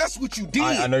 upset. That's what you did.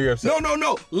 I know you're upset.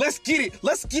 No. Let's get it.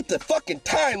 Let's get the fucking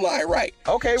timeline right.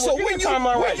 Okay, well, get the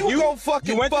timeline when right. You gon'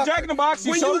 fucking you went to fuck Jack her? in the Box,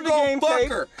 you when showed you her the gon' game fuck tape,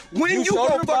 her? When you you showed her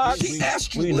gon' the fuck her? box. She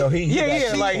asked you. We know he. Yeah, got yeah,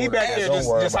 shit like he for back her. there Don't just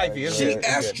worry about hypey. it. It's She good.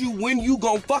 asked you when you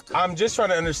gon' fuck her. I'm just trying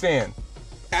to understand.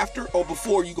 After or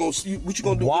before you gon' see what you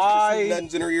gonna do? Why-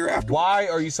 Nothing's in her ear after. Why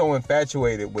are you so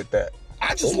infatuated with that?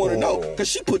 I just want to know because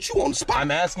she put you on the spot. I'm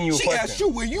asking you a she question. asked you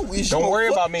where you is. Don't worry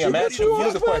about me. I'm asking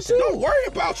you the question. Don't worry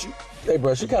about you. Hey,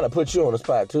 bro, she kind of put you on the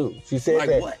spot too. She said Like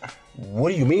that. what?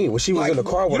 What do you mean? When she was Like in the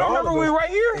car with You don't all remember of we us, were right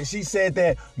here? and she said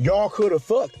that y'all could have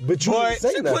fucked, but you But didn't say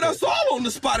She nothing. put us all on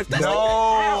the spot. If that's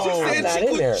No. She I'm said not she in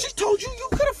could. there. She told you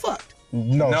could have fucked.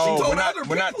 No, No, she told we're not. other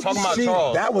We're not people. talking about She,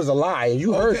 Charles. that was a lie.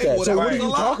 You heard Okay, that. well, so that what are was you a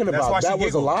lie. talking That's about? why she That was a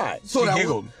giggled. lie. She that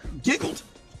giggled. Giggled.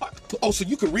 Oh, so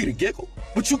you can read a giggle,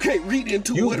 but you can't read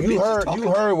into You, what a you bitch is heard talking you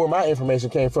heard where my information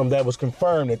came from. That was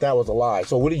confirmed that was a lie.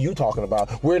 So what are you talking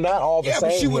about? We're not all the Yeah, same.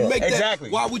 but she would here. make Exactly.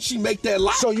 that. Why would she make that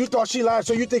lie? So you thought she lied?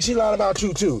 So you think she lied about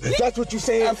you too? That's what you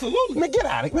saying? Absolutely. Man, get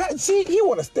out of here. See, he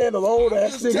want to stand alone.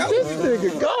 That just nigga. telling This you.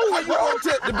 nigga How go, you bro. gonna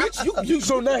tell the bitch? You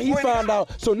So now he found out.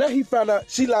 So now he found out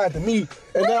she lied to me,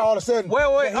 and now all of a sudden. Wait,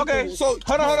 now he okay. can- So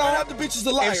Hold on. Now the bitch is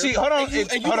a liar. If she, hold on, and you,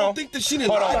 if- and you hold don't on. think that she didn't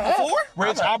Hold lie on. before?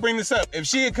 Rich, I'll bring this up. If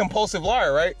she a compulsive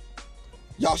liar, right?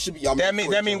 Y'all should be. Y'all That meant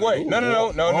mean for each what?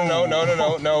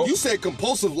 other. No. You said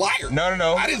compulsive liar.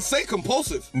 No. I didn't say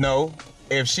compulsive. No.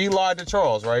 If she lied to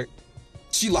Charles, right?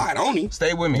 She lied on him.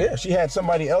 Stay with me. Yeah, she had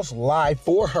somebody else lie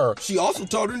for her. She also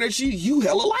told her that you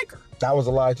hella like her. That was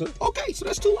a lie too. Okay, so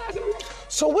that's 2 lies in a row.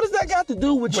 So what does that got to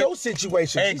do with Wait, your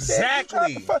situation?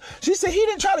 exactly. She said he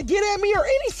didn't try to get at me or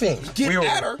anything. Get We were-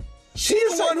 at her. She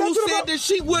didn't the say one who nothing said about- that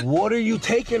she would. What are you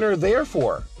taking her there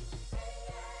for?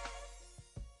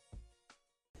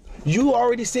 You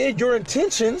already said your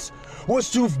intentions was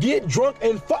to get drunk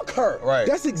and fuck her. Right.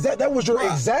 That's exact. That was your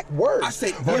Bruh, exact words. I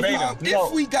said, Verbatim.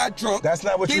 if we got drunk, That's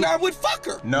not what then you- I would fuck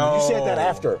her. No. You said that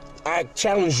after. I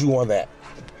challenged you on that.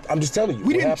 I'm just telling you. We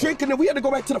what didn't happened. drink, and then we had to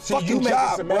go back to the See, fucking you making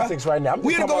job, semantics bruh. right now. I'm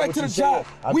We just had to go talking back to about the what you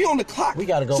job. said. We on the clock. We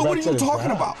gotta go So back what are to you the talking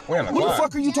job. about? We on the What clock. the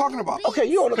fuck are you talking about? Okay,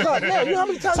 you on the clock now. You how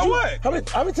many times? So you, what?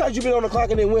 How many times you been on the clock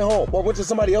and then went home or went to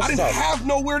somebody I else's didn't house? have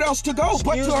nowhere else to go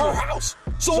but to Excuse her me. house.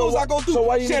 So So what was I what- gonna do? so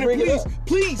why you didn't Shannon, bring it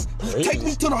please, up? take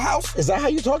me to the house. Is that how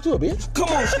you talk to a bitch? Come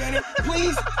on, Shannon,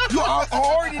 please. You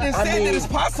already done said that it's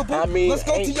possible. Let's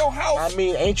go to ain't- your house. I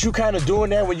mean, ain't you kind of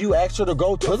doing that when you asked her to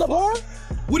go to the bar?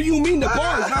 What do you mean the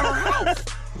bar is not her house?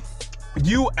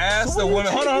 You asked the woman.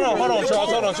 Hold on,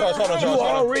 Charles. You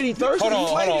already thirsty.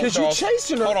 Hold on, Because you Charles.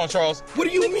 chasing her. Hold on, Charles. What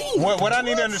do you mean? What I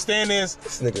need to understand is,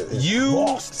 This nigga is you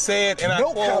lost. said, and I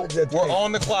No quote, college education. we're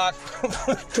on the clock.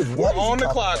 We're What is on he the talking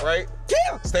clock, about? right?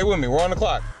 Yeah. Stay with me. We're on the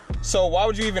clock. So why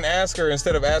would you even ask her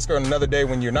instead of ask her on another day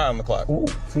when you're not on the clock? Ooh,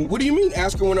 see, What do you mean?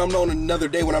 Ask her when I'm on another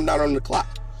day when I'm not on the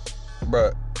clock.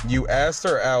 Bruh, you asked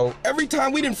her out. Every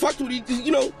time we didn't fuck with each,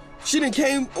 you know, she didn't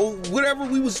came or whatever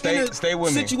we was in a Stay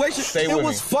with me. situation. Stay it with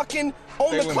was me. fucking on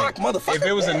Stay the with clock, me. motherfucker. If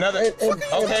it was another,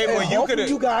 okay, well you could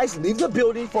You have. guys leave the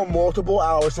building for multiple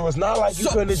hours, so it's not like you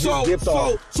couldn't have just dipped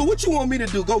off. So what you want me to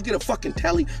do? Go get a fucking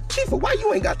telly? Kiefer, why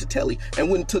you ain't got the telly and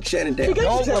went and took Shannon down? He gave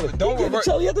Don't the telly. don't He gave the revert-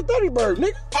 telly at the 30 bird,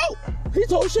 nigga. Oh, He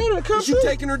told Shannon to come is you through.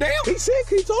 taking her down? He said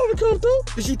he told her to come through.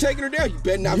 Is you taking her down? You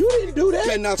better not. You didn't do that. You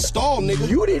better not stall, nigga.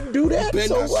 You didn't do that. better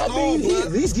So not I stall, mean, blood.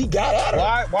 at least he got at her.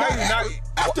 Why are you not?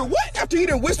 After what? After he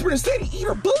done whispered and said he eat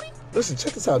her booty? Listen,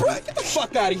 check this out. Bruh, get the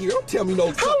fuck out of here. Don't tell me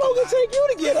no. How long did it take you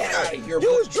to get Get out? outta here, You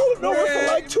bruh. was drooling over for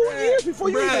like 2 years before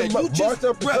you Bruh, even marched up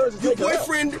the courage to your take her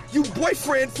out.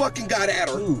 boyfriend fucking got at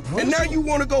her. Dude, and now you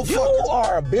want to go You fuck her.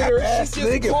 are a bitter After ass she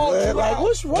just nigga, called man. you Like, out.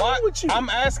 what's wrong Why? with you? I'm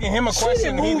asking him a She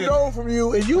question. done He moved did. on from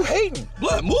you, and you hating.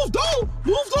 Blood, moved on.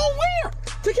 Moved on where?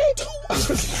 To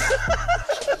K2.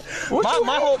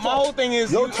 My whole thing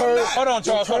is. Your you- turn- Hold on,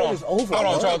 Charles. your Hold turn on. is over, Hold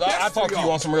on, bro. Charles. I talk to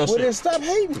you on some real Well, then shit. stop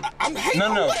hating. I'm hating No,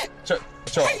 on no. what? Charles.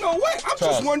 Hating on what? I'm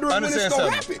Charles, just wondering when it's understand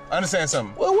gonna something. happen. Understand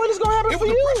something. Well, when is gonna happen If for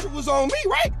the you? pressure was on me,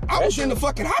 right? I was in the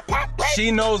fucking hot pot, right?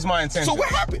 She knows my intentions. So what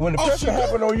happened? When the Oh, pressure she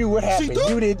happened do? on you, what She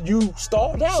happened? do? You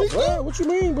stalled out, She bro. do? What you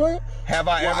mean, bro? Have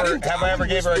I Well, I ever didn't- have I I ever wouldn't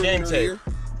gave her a whisper in game her tape? ear.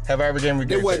 Have I ever gave her a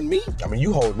game It wasn't tape? me. I mean,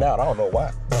 you holding out. I don't know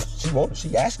why.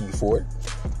 She asking you for it.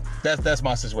 That's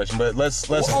my situation. But let's.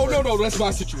 Oh no, that's my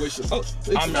situation. Oh,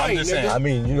 I'm just saying. I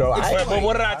mean, you know, But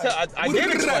what did I tell? I What did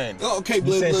did explain. Oh, okay,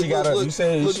 You said she got look, you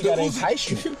said look, she got to who's-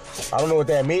 entice you. I don't know what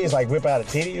that means. Like whip out a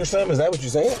titty or something. Is that what you're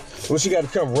saying? Well, she got to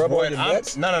come rub on your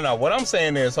nuts. No. What I'm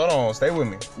saying is, hold on, stay with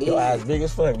me. Your eyes big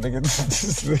as fuck, nigga.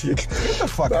 Get the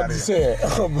fuck I'm outta just saying.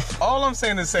 All I'm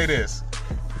saying is say this.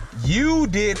 You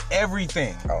did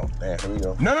everything. Oh, damn. Here we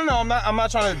go. No. I'm not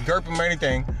trying to gurp him or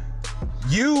anything.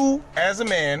 You, as a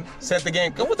man, set the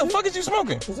game. What the fuck is you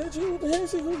smoking? Is that you with the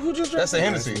Hennessy? Who just That's a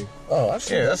drank Hennessy. Oh, I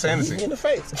see. Yeah, that's a Hennessy. Hit me in the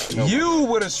face. You,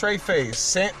 with a straight face,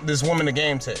 sent this woman the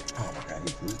game tape. Oh my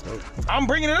God. I'm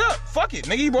bringing it up. Fuck it,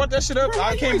 nigga. You brought that shit up. Bro,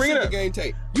 I you can't ain't bring it seen up. the game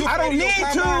tape. You I don't afraid of your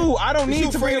need combine? to. I don't Is need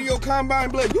you to afraid bring of your combine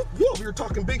blood? You over here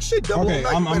talking big shit. Double Okay, or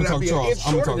I'm nothing. You better talk not be Charles. an inch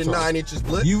I'm shorter talk than Charles. 9 inches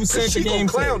blood. You 'Cause sent she the gonna game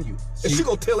clown tape. you. And she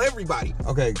gonna tell everybody.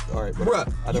 Okay, all right. Bruh,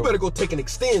 I you don't- better go take an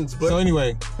extends, but So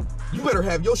anyway, you better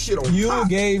have your shit on you top.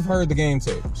 gave her the game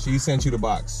tape. She sent you the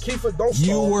box. Kiefer, don't You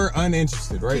stall. were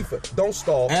uninterested, right? Kiefer, don't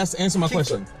stall. Answer my Kiefer,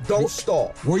 question. don't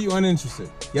stall. Were you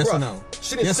uninterested? Yes Bruh, or no?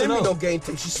 She didn't yes send or me no? no game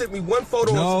tape. She sent me one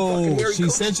photo of some fucking No, hairy she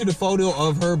coochie. sent you the photo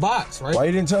of her box, right? Why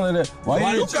you didn't tell her that? Why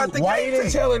Why you did didn't, you- why you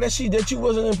didn't tell her that you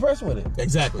wasn't impressed with it?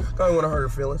 Exactly. I don't want to hurt her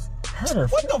feelings. Hurt her.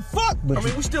 What the fuck? But I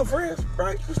mean, we still friends,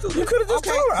 right? We still. You could have just Okay,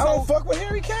 told her. I don't so- fuck with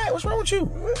Harry Cat. What's wrong with you?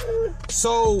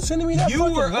 So Sending me that you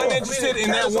fucking were girl. uninterested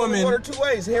in that Cat's only one or woman. two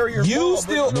ways, Harry or You Paul, but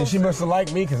still- I mean, she must have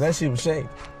liked me because that shit was shaved.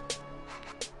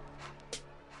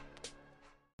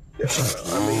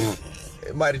 I mean,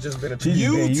 it might have just been a. She-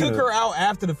 You Yeah, you took know. her out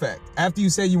after the fact. After you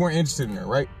said you weren't interested in her,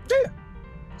 right? Yeah.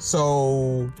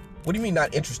 So What do you mean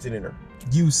not interested in her?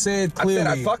 you said clearly. I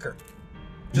said I'd fuck her.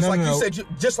 Just No, like no, you no. said.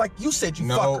 Just like you said you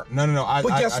fuck No, her. no.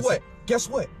 But I guess what? said- Guess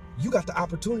what? You got the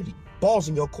opportunity. Balls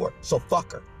in your court. So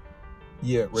fuck her.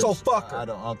 Yeah. Rich, So fuck her. I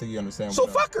don't think you understand. So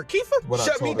what I- fuck her, Kiefer. what I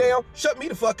Shut me told her. down. Shut me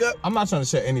the fuck up. I'm not trying to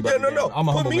shut anybody Yeah, no. down. I'm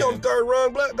a Put humble me man. on the third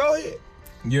rung, blood. Go ahead.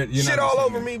 You're Shit not all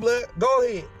understanding over me, blood. Go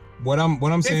ahead. What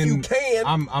I'm saying. you can.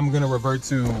 I'm gonna revert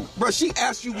to. Bro, she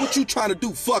asked you what you trying to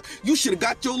do. Fuck. You should have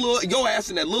got your ass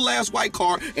in that little ass white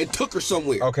car and took her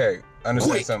somewhere. Okay,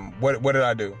 understand Quick. something. What did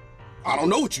I do? I don't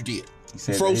know what you did. He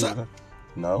said Froze that up.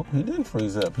 No, he didn't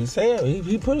freeze up. He said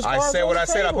he put his I cards said on what the I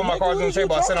said. I table. put my Nigga, cards on what the you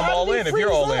table. I said talking I'm about? all How in did if he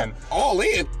you're all freeze in. up? All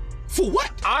in? For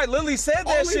what? I literally said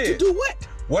All that in to shit. do what?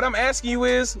 What I'm asking you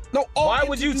is, No, all why in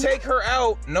would to you do take her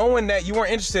out knowing that you weren't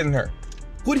interested in her?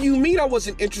 What do you mean I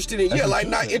wasn't interested in? Yeah, what like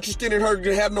you not said. interested in her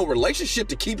to have no relationship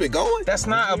to keep it going. That's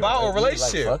not about a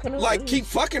relationship. Like keep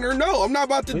fucking her? No, I'm not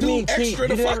about to do extra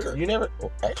to fuck her. You never.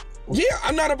 Yeah,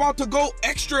 I'm not about to go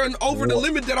extra and over the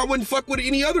limit that I wouldn't fuck with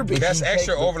any other bitch. That's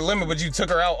extra over the limit, but you took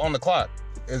her out on the clock.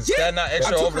 Is yeah, that not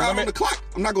extra I took over her the out on the limit? clock.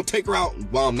 I'm not gonna take her out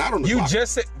while I'm not on the You clock.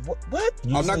 just said what?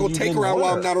 I'm not gonna take her out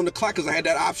while I'm not on the clock because I had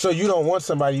that option. So you don't want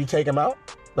somebody, you take them out?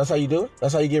 That's how you do it?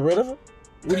 That's how you get rid of them?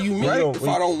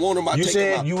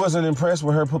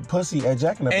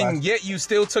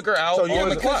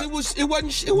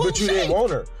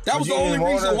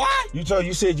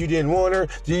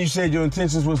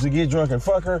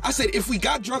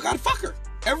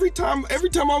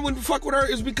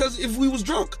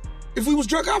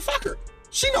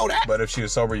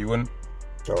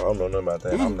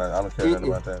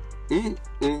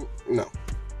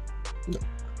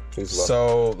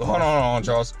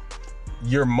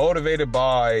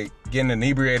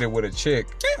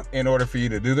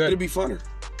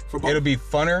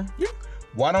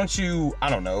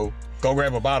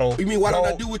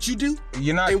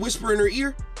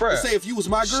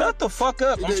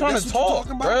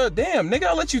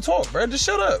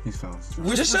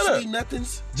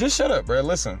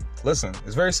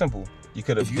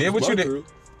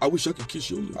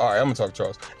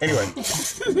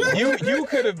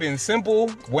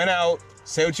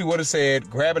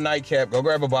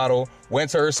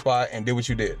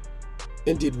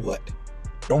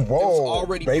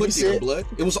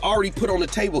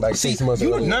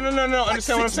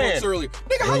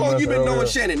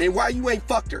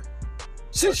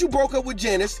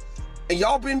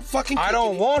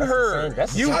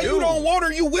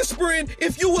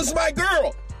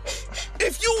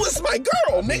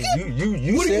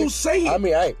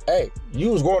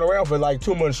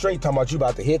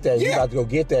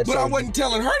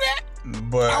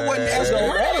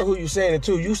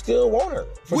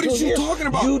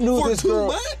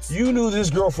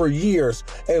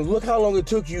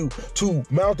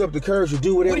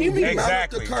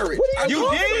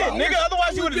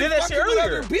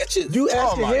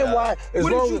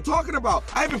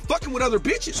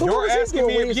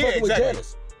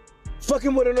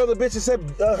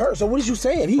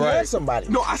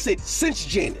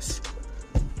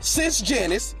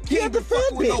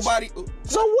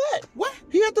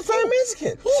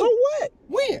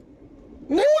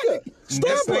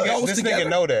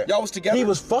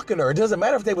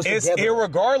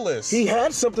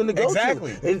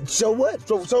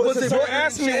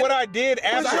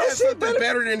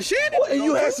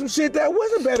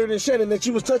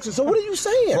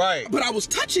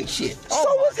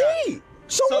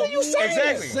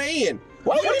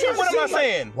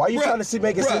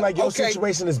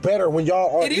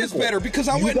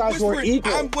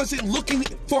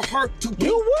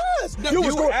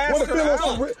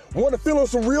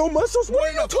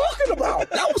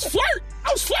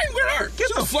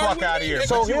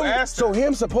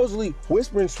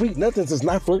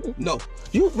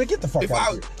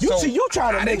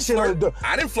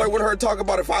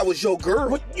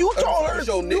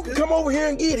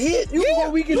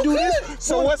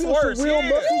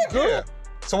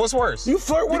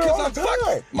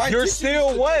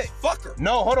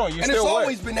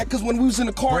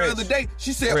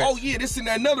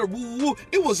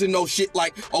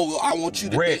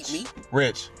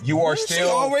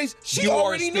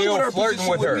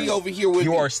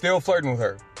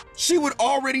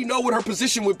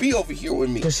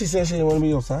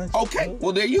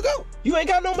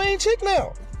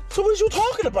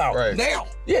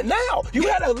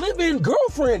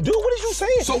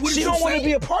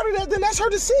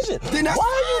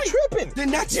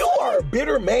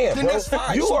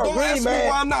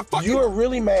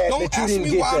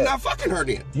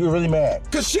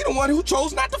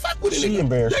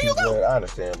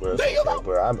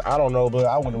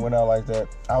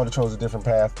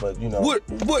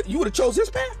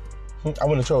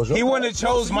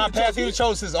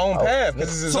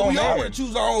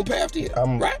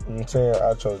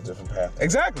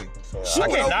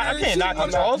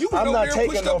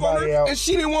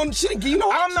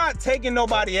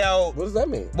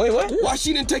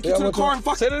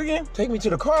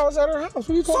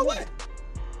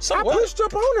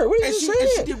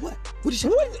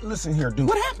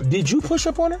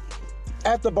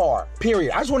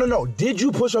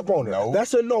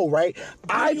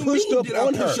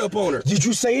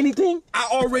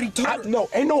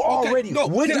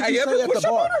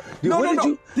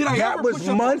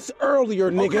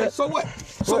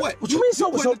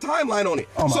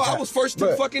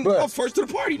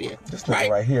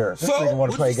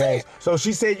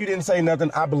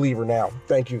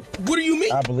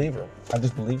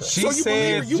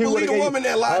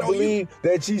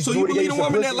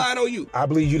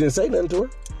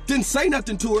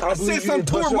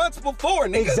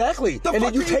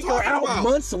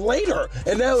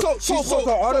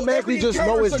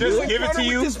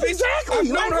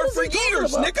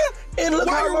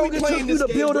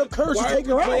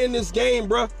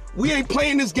 bruh. We ain't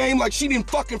playing this game like she didn't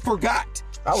fucking forgot.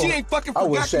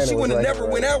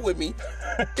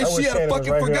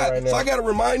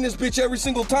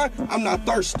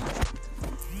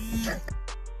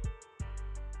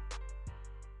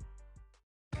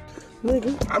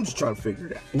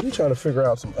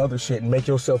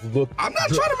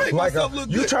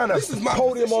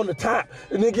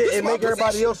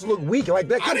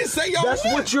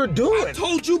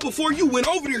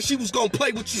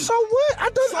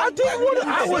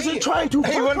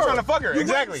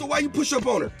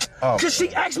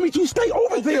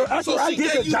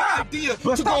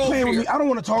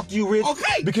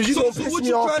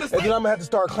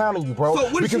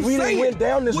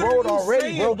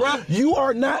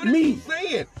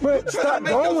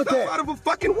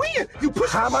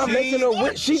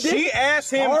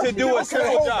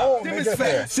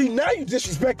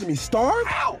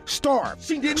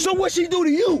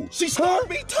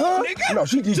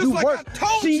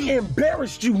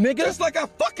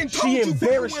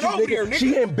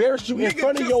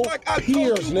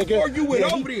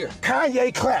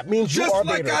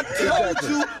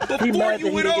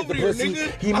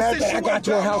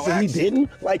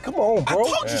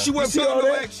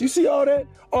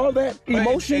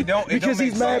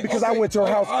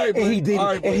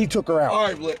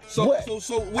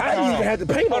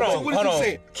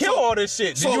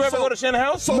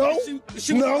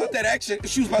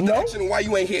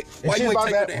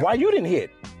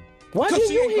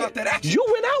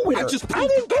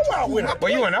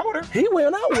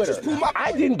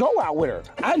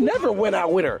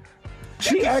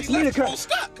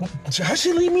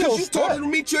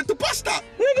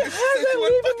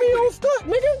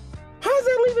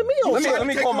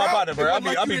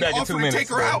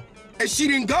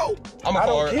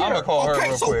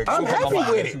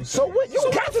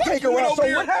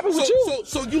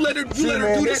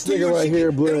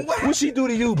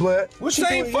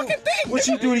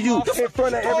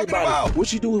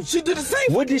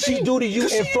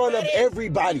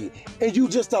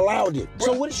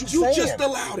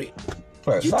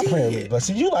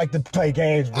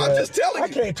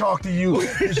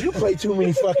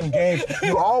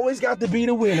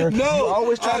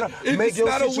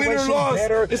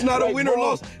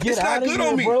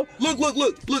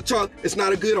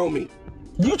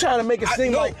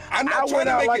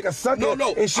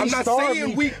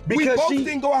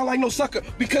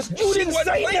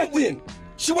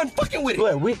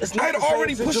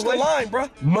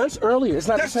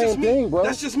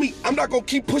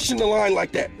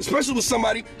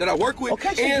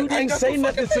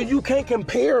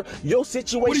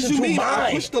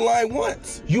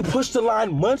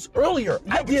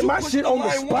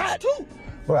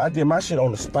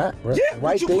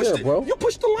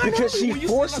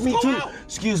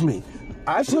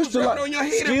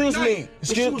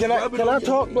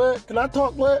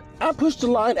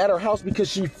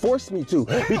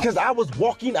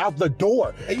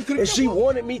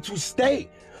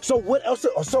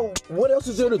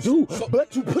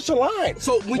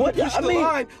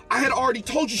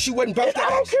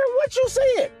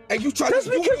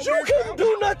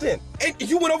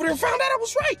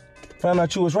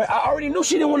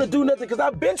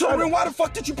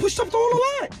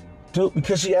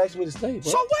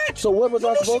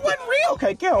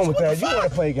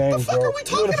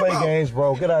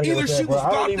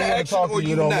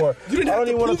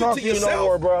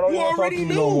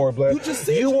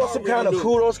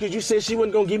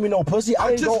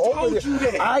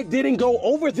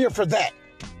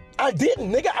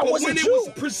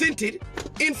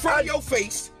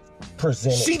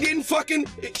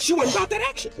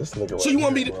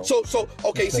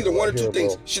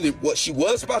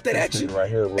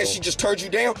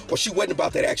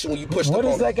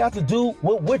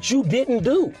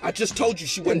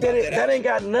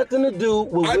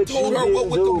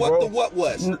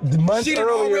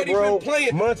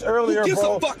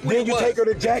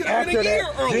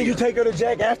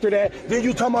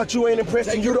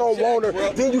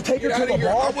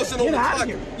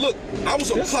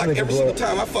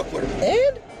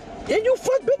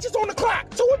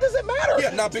 Yeah,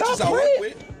 not bitches Stop I work playing.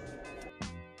 with.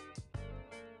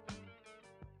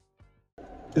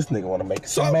 This nigga want to make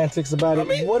So, semantics about it. I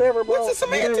mean, whatever, bro. what's the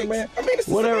semantics? Whatever, man. I mean, it's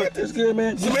the Whatever. semantics. It's good,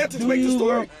 man. Semantics Do make the you,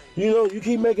 story. bro. You know, you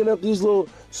keep making up these little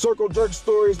circle jerk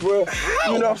stories, bro.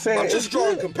 How? You know what I'm saying? I'm just It's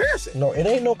drawing good. comparison. No, it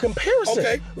ain't no comparison.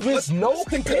 Okay, There's no let's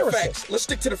stick to the comparison. facts. Let's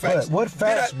stick to the facts. What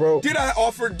facts, bro? Did I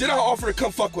offer to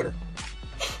come fuck with her?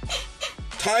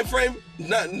 Time frame?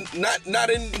 Not in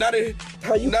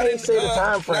How you not can't in, say the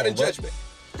time frame, Not in bro? judgment.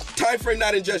 Time frame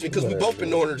not in judgment because we both been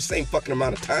knowing her the same fucking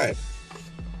amount of time.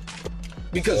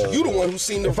 Because you the one who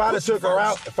seen the If I'd have pussy took her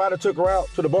out, first. if I'd have took her out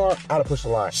to the bar, I'd have pushed the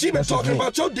line. She been That's just talking me.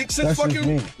 about your dick since That's just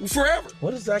fucking me. forever.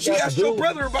 What does that She got to asked do? your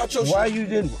brother about your Why shit. you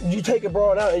didn't? You take it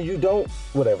broad out and you don't.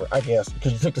 Whatever. I guess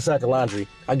because you took the sack of laundry.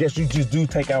 I guess you just do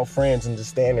take out friends and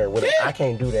just stand there with it. Yeah. I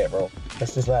can't do that, bro.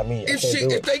 That's just not me. I If can't shit,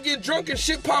 do if it. they get drunk and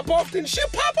shit pop off, then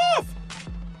shit pop off.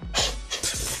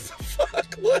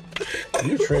 Fuck what?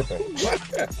 You tripping? Why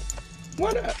not?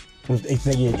 Why not? If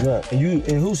they get drunk and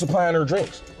who's supplying her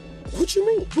drinks? What you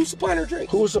mean? Who's supplying her drink?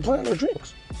 Who is supplying her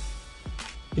drinks?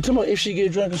 You talking about if she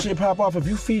get drunk and shit pop off? If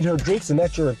you feed her drinks and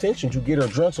that's your intention to get her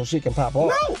drunk so she can pop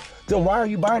off, No. then why are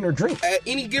you buying her drinks? At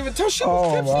any given time, she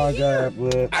was Oh tipsy my here.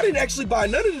 God, bud. I didn't actually buy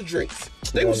none of the drinks.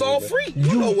 They was all free.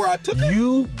 You know where I took her.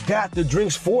 You got the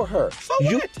drinks for her. So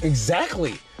you what?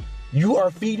 exactly. You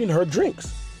are feeding her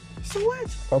drinks. So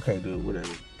what? Okay, dude, whatever.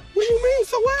 What do you mean?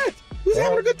 So what? We was Well-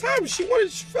 having a good time. She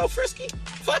felt frisky.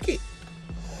 Fuck it.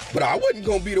 But I wasn't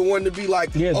gonna be the one to be like,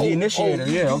 Yeah, the initiator.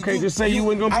 Yeah, okay, just say you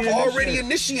wasn't gonna be the I've already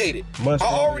initiator. initiated. Months I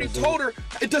already earlier, told her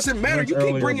it doesn't matter. Months You keep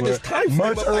earlier, bringing bud. this time frame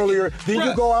Months up like earlier. it- Then you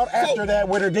Bruh, go out so after that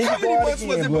with her. Then how you go many out months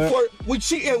was again, it bud. before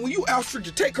when you asked her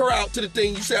to take her out to the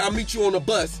thing? You said I'll meet you on the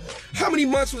bus. How many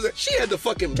months was it? She had the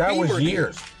fucking. That was Beamer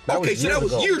years. there. That Okay, was so years that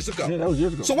was ago. years ago. Yeah, that was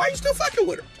years ago. So why you still fucking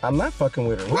with her? I'm not fucking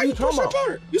with her. What Why are you you talking push about? up on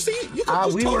her? You see, you could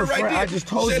just we told were her right friends. there. I just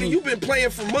told Shannon, you. You've been playing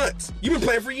for months. You've been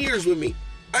playing for years with me.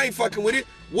 I ain't fucking with it.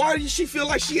 Why did she feel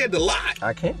like she had to lie?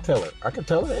 I can't tell her. I can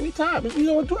tell her anytime. You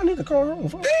know what? Do I need to call her on the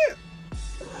phone? Yeah.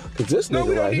 Cause this No, nigga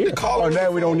we don't right need here. to call her Oh, on now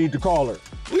the we don't phone. need to call her.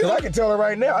 We Cause don't- I can tell her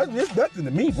right now. It's nothing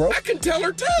to me, bro. I can tell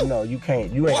her too. No, you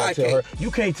can't. You ain't Why gonna I tell her. can't?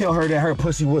 You can't tell her that her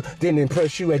pussy didn't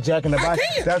impress you at Jack in the I Box.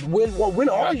 can. That's when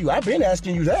are you? I've been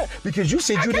asking you that because you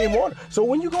said I you didn't can. want it. So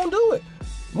when you gonna do it?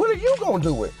 When are you gonna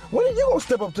do it? When are you gonna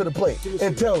step up to the plate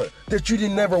and tell her that you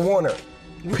didn't never want her?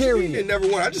 What you mean Period. you never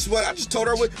won. I just told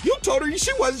her what you told her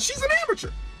she wasn't. She's an amateur.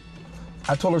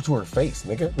 I told her to her face,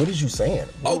 nigga. What is you saying?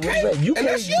 What Okay, is that? You and can't.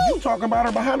 that's you. You talking about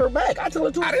her behind her back? I tell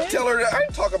her to her I didn't face. tell her that. I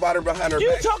didn't talk about her behind her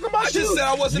You back. talking about I just you. said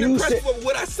I wasn't You impressed said- with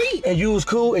what I seen. And you was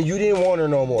cool and you didn't want her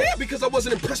no more. Yeah, because I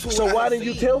wasn't impressed with So what I why had didn't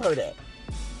you seen. tell her that?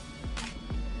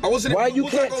 I wasn't. Why what you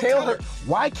was I can't gonna tell her?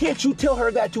 Why can't you tell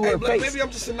her that to Hey, her look, face? maybe I'm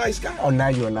just a nice guy. Oh, now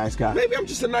you're a nice guy. Maybe I'm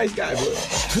just a nice guy, but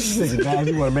This nigga, guys,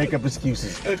 you want to make up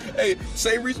excuses. hey,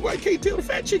 same reason why I can't tell the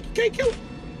fat chick you can't kill her.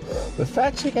 The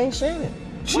fat chick ain't saying it.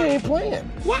 She ain't playing.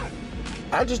 Why?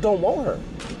 I just don't want her.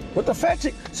 What the fat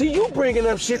chick? See, you bringing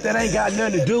up shit that ain't got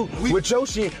nothing to do with your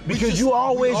shit because you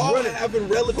always we all running. having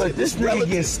relatives. But this It's nigga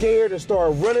relatives. gets scared and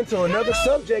start running to another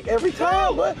subject every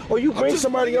time, but or you bring just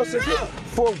somebody else bringing in it here up.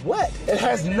 for what? It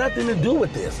has nothing to do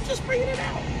with this. Just bringing it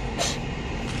out.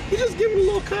 We just giving a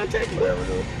little context. Whatever,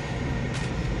 dude.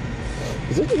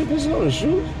 Is this nigga pissing on his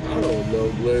shoes? I don't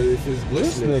know, blood. If it's This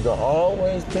glistening. nigga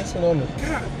always pissing on the.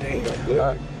 God damn,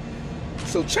 blood.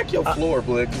 So check your floor,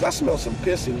 blood, because I smelled some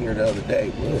piss in here the other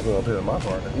day, blood. This gonna piss on my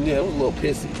part. Yeah, it was a little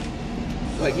pissy.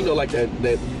 Like, you know, like that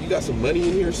you got some money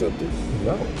in here or something?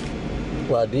 No.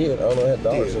 Well, I did. I don't know. I had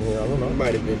dollars Yeah. in here. I don't It know.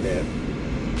 might have been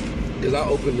that. Because I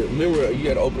opened it. Remember, you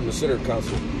had to open the center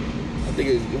console. I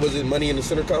think was it money in the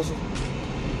center console?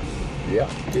 Yeah.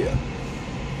 Yeah.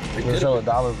 There's hella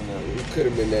dollars in there. It could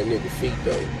have been that nigga feet,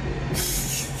 though.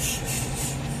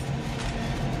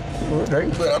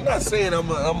 But I'm not saying I'm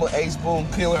a ace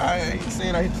boom killer. I ain't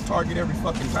saying I hit the target every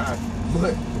fucking time.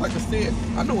 But like I said,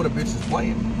 I know what a bitch is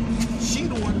playing. She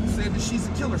the one who said that she's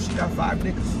a killer. She got 5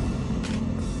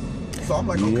 niggas. So I'm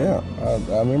like, okay. Yeah,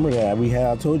 I remember that.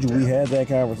 I told you we had that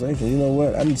conversation. You know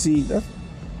what? I didn't see.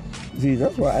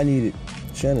 That's why I needed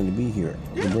Shannon to be here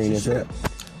Yeah, to bring she this should. up.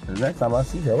 The next time I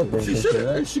see her, I'm gonna bring She this should shit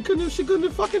have. up. She couldn't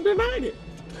have fucking denied it.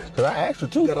 Cause I asked her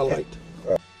too. That I liked.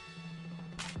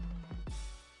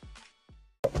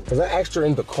 Cause I asked her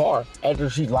in the car after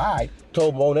she lied,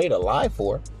 told Monet to lie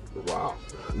for her. Wow.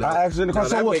 I asked her in the car.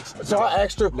 So I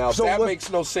asked her. Now so that what, makes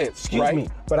no sense. excuse right? me,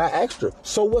 but I asked her.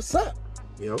 So what's up?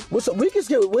 You know? What's up? We can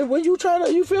skip. When you trying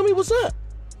to, you feel me? What's up?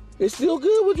 It's still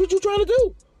good. What you trying to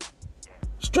do?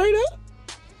 Straight up.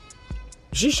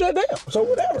 She shut down. So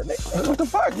whatever, nigga. What the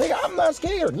fuck, nigga? I'm not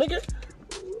scared, nigga.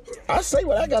 I say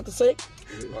what I got to say.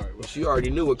 All right, well, she already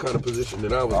knew what kind of position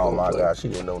that I was Oh gonna my play. God, she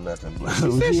didn't know nothing. She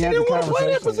said she had didn't the want to play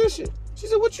that conversation. position. She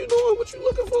said, "What you doing? What you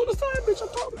looking for this time, bitch?" I'm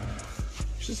talking.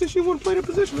 She said she didn't want to play that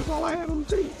position. That's all I had on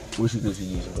the team. What she do? She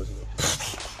using pussy.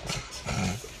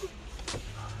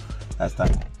 That's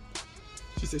tight.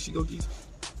 She said she go get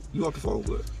you off the phone,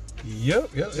 blood. Yep.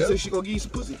 She said she go get you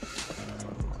some pussy.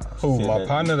 Who, Said my that.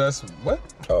 partner? That's what?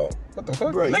 Oh, What the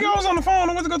fuck? Bruh, Nigga, you- I was on the phone.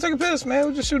 I went to go take a piss, man. We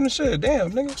was just shooting the shit.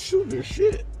 Damn, nigga. Shooting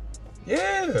shit.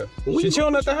 Yeah. When She you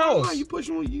chilling gonna at the push you online, house. You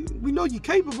pushing you. We know you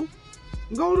capable.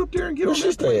 Go on up there and get where on she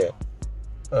that stay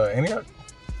plane. at? Antioch?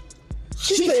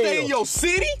 She stay in your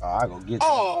city? Oh, I gonna get you.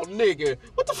 Oh, nigga.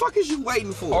 What the fuck is you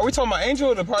waiting for? Are we talking about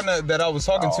Angel or the partner that I was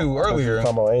talking to earlier?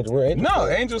 Talking about Angel. Where Angel? No,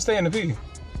 Angel stay in the P.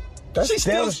 She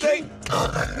still stay?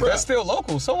 That's still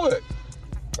local, so what?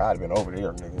 I'd have been over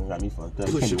there, nigga. Got me fucked up.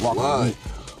 Push Can't it be walking wide. with me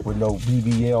with no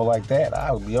BBL like that.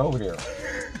 I would be over there.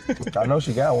 I know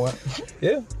she got one.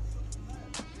 Yeah.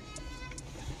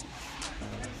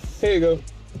 Here you go.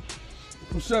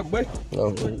 What's up, boy?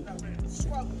 No.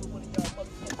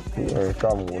 You ain't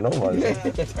talking with nobody.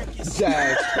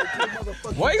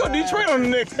 Why you go Detroit on the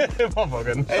nigga?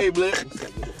 Motherfucker. Hey, Blake.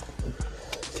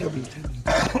 Tell me.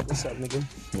 What's up, nigga?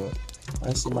 What? I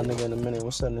ain't seen my nigga in a minute.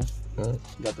 What's up, nigga? Huh?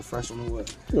 You got the fresh one or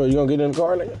what? Yo, you gonna get in the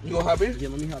car, nigga? You gonna hop in? Yeah,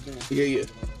 let me hop in. Yeah.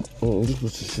 Just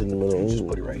put this shit in the middle. Just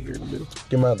put it right here in the middle.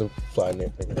 Get him out the fly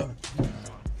net, nigga.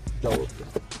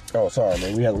 Oh, sorry,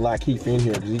 man. We had to lock Keith in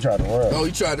here because he tried to run. Oh,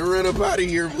 you tried to run up out of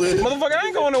here, Blake. Motherfucker, I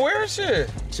ain't going nowhere.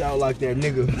 Shit. Child like that,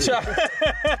 nigga.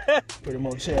 Put him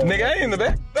on chair. Nigga, I ain't in the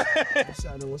back.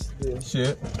 What's the deal?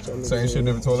 Shit. Same shit,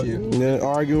 different toilet. And then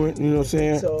arguing, you know what I'm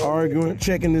saying? Arguing,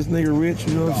 checking this nigga Rich,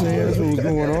 you know what I'm saying? That's what was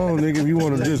going on, nigga. If you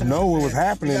want to just know what was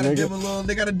happening, nigga.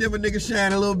 They gotta dim a nigga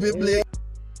shine a little bit, Blake.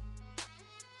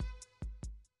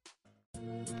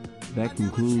 That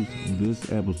concludes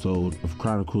this episode of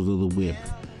Chronicles of the Whip.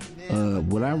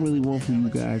 What I really want from you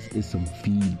guys is some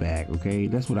feedback, okay?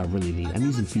 That's what I really need. I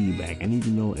need some feedback. I need to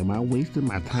know, am I wasting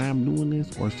my time doing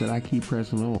this, or should I keep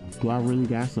pressing on? Do I really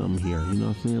got something here? You know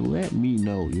what I'm saying? Let me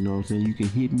know. You know what I'm saying? You can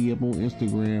hit me up on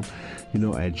Instagram, you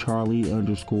know, at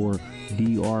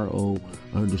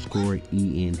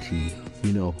Charlie_DRO_ENT.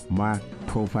 You know, my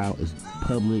profile is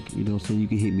public, you know what I'm saying? You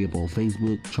can hit me up on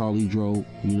Facebook, Charlie Dro,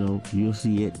 you know, you'll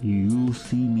see it. You'll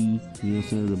see me, you know what I'm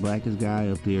saying? The blackest guy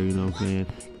up there, you know what I'm saying?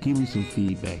 Give me some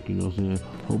feedback, you know what I'm saying?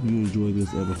 Hope you enjoyed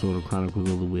this episode of Chronicles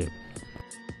of the Whip.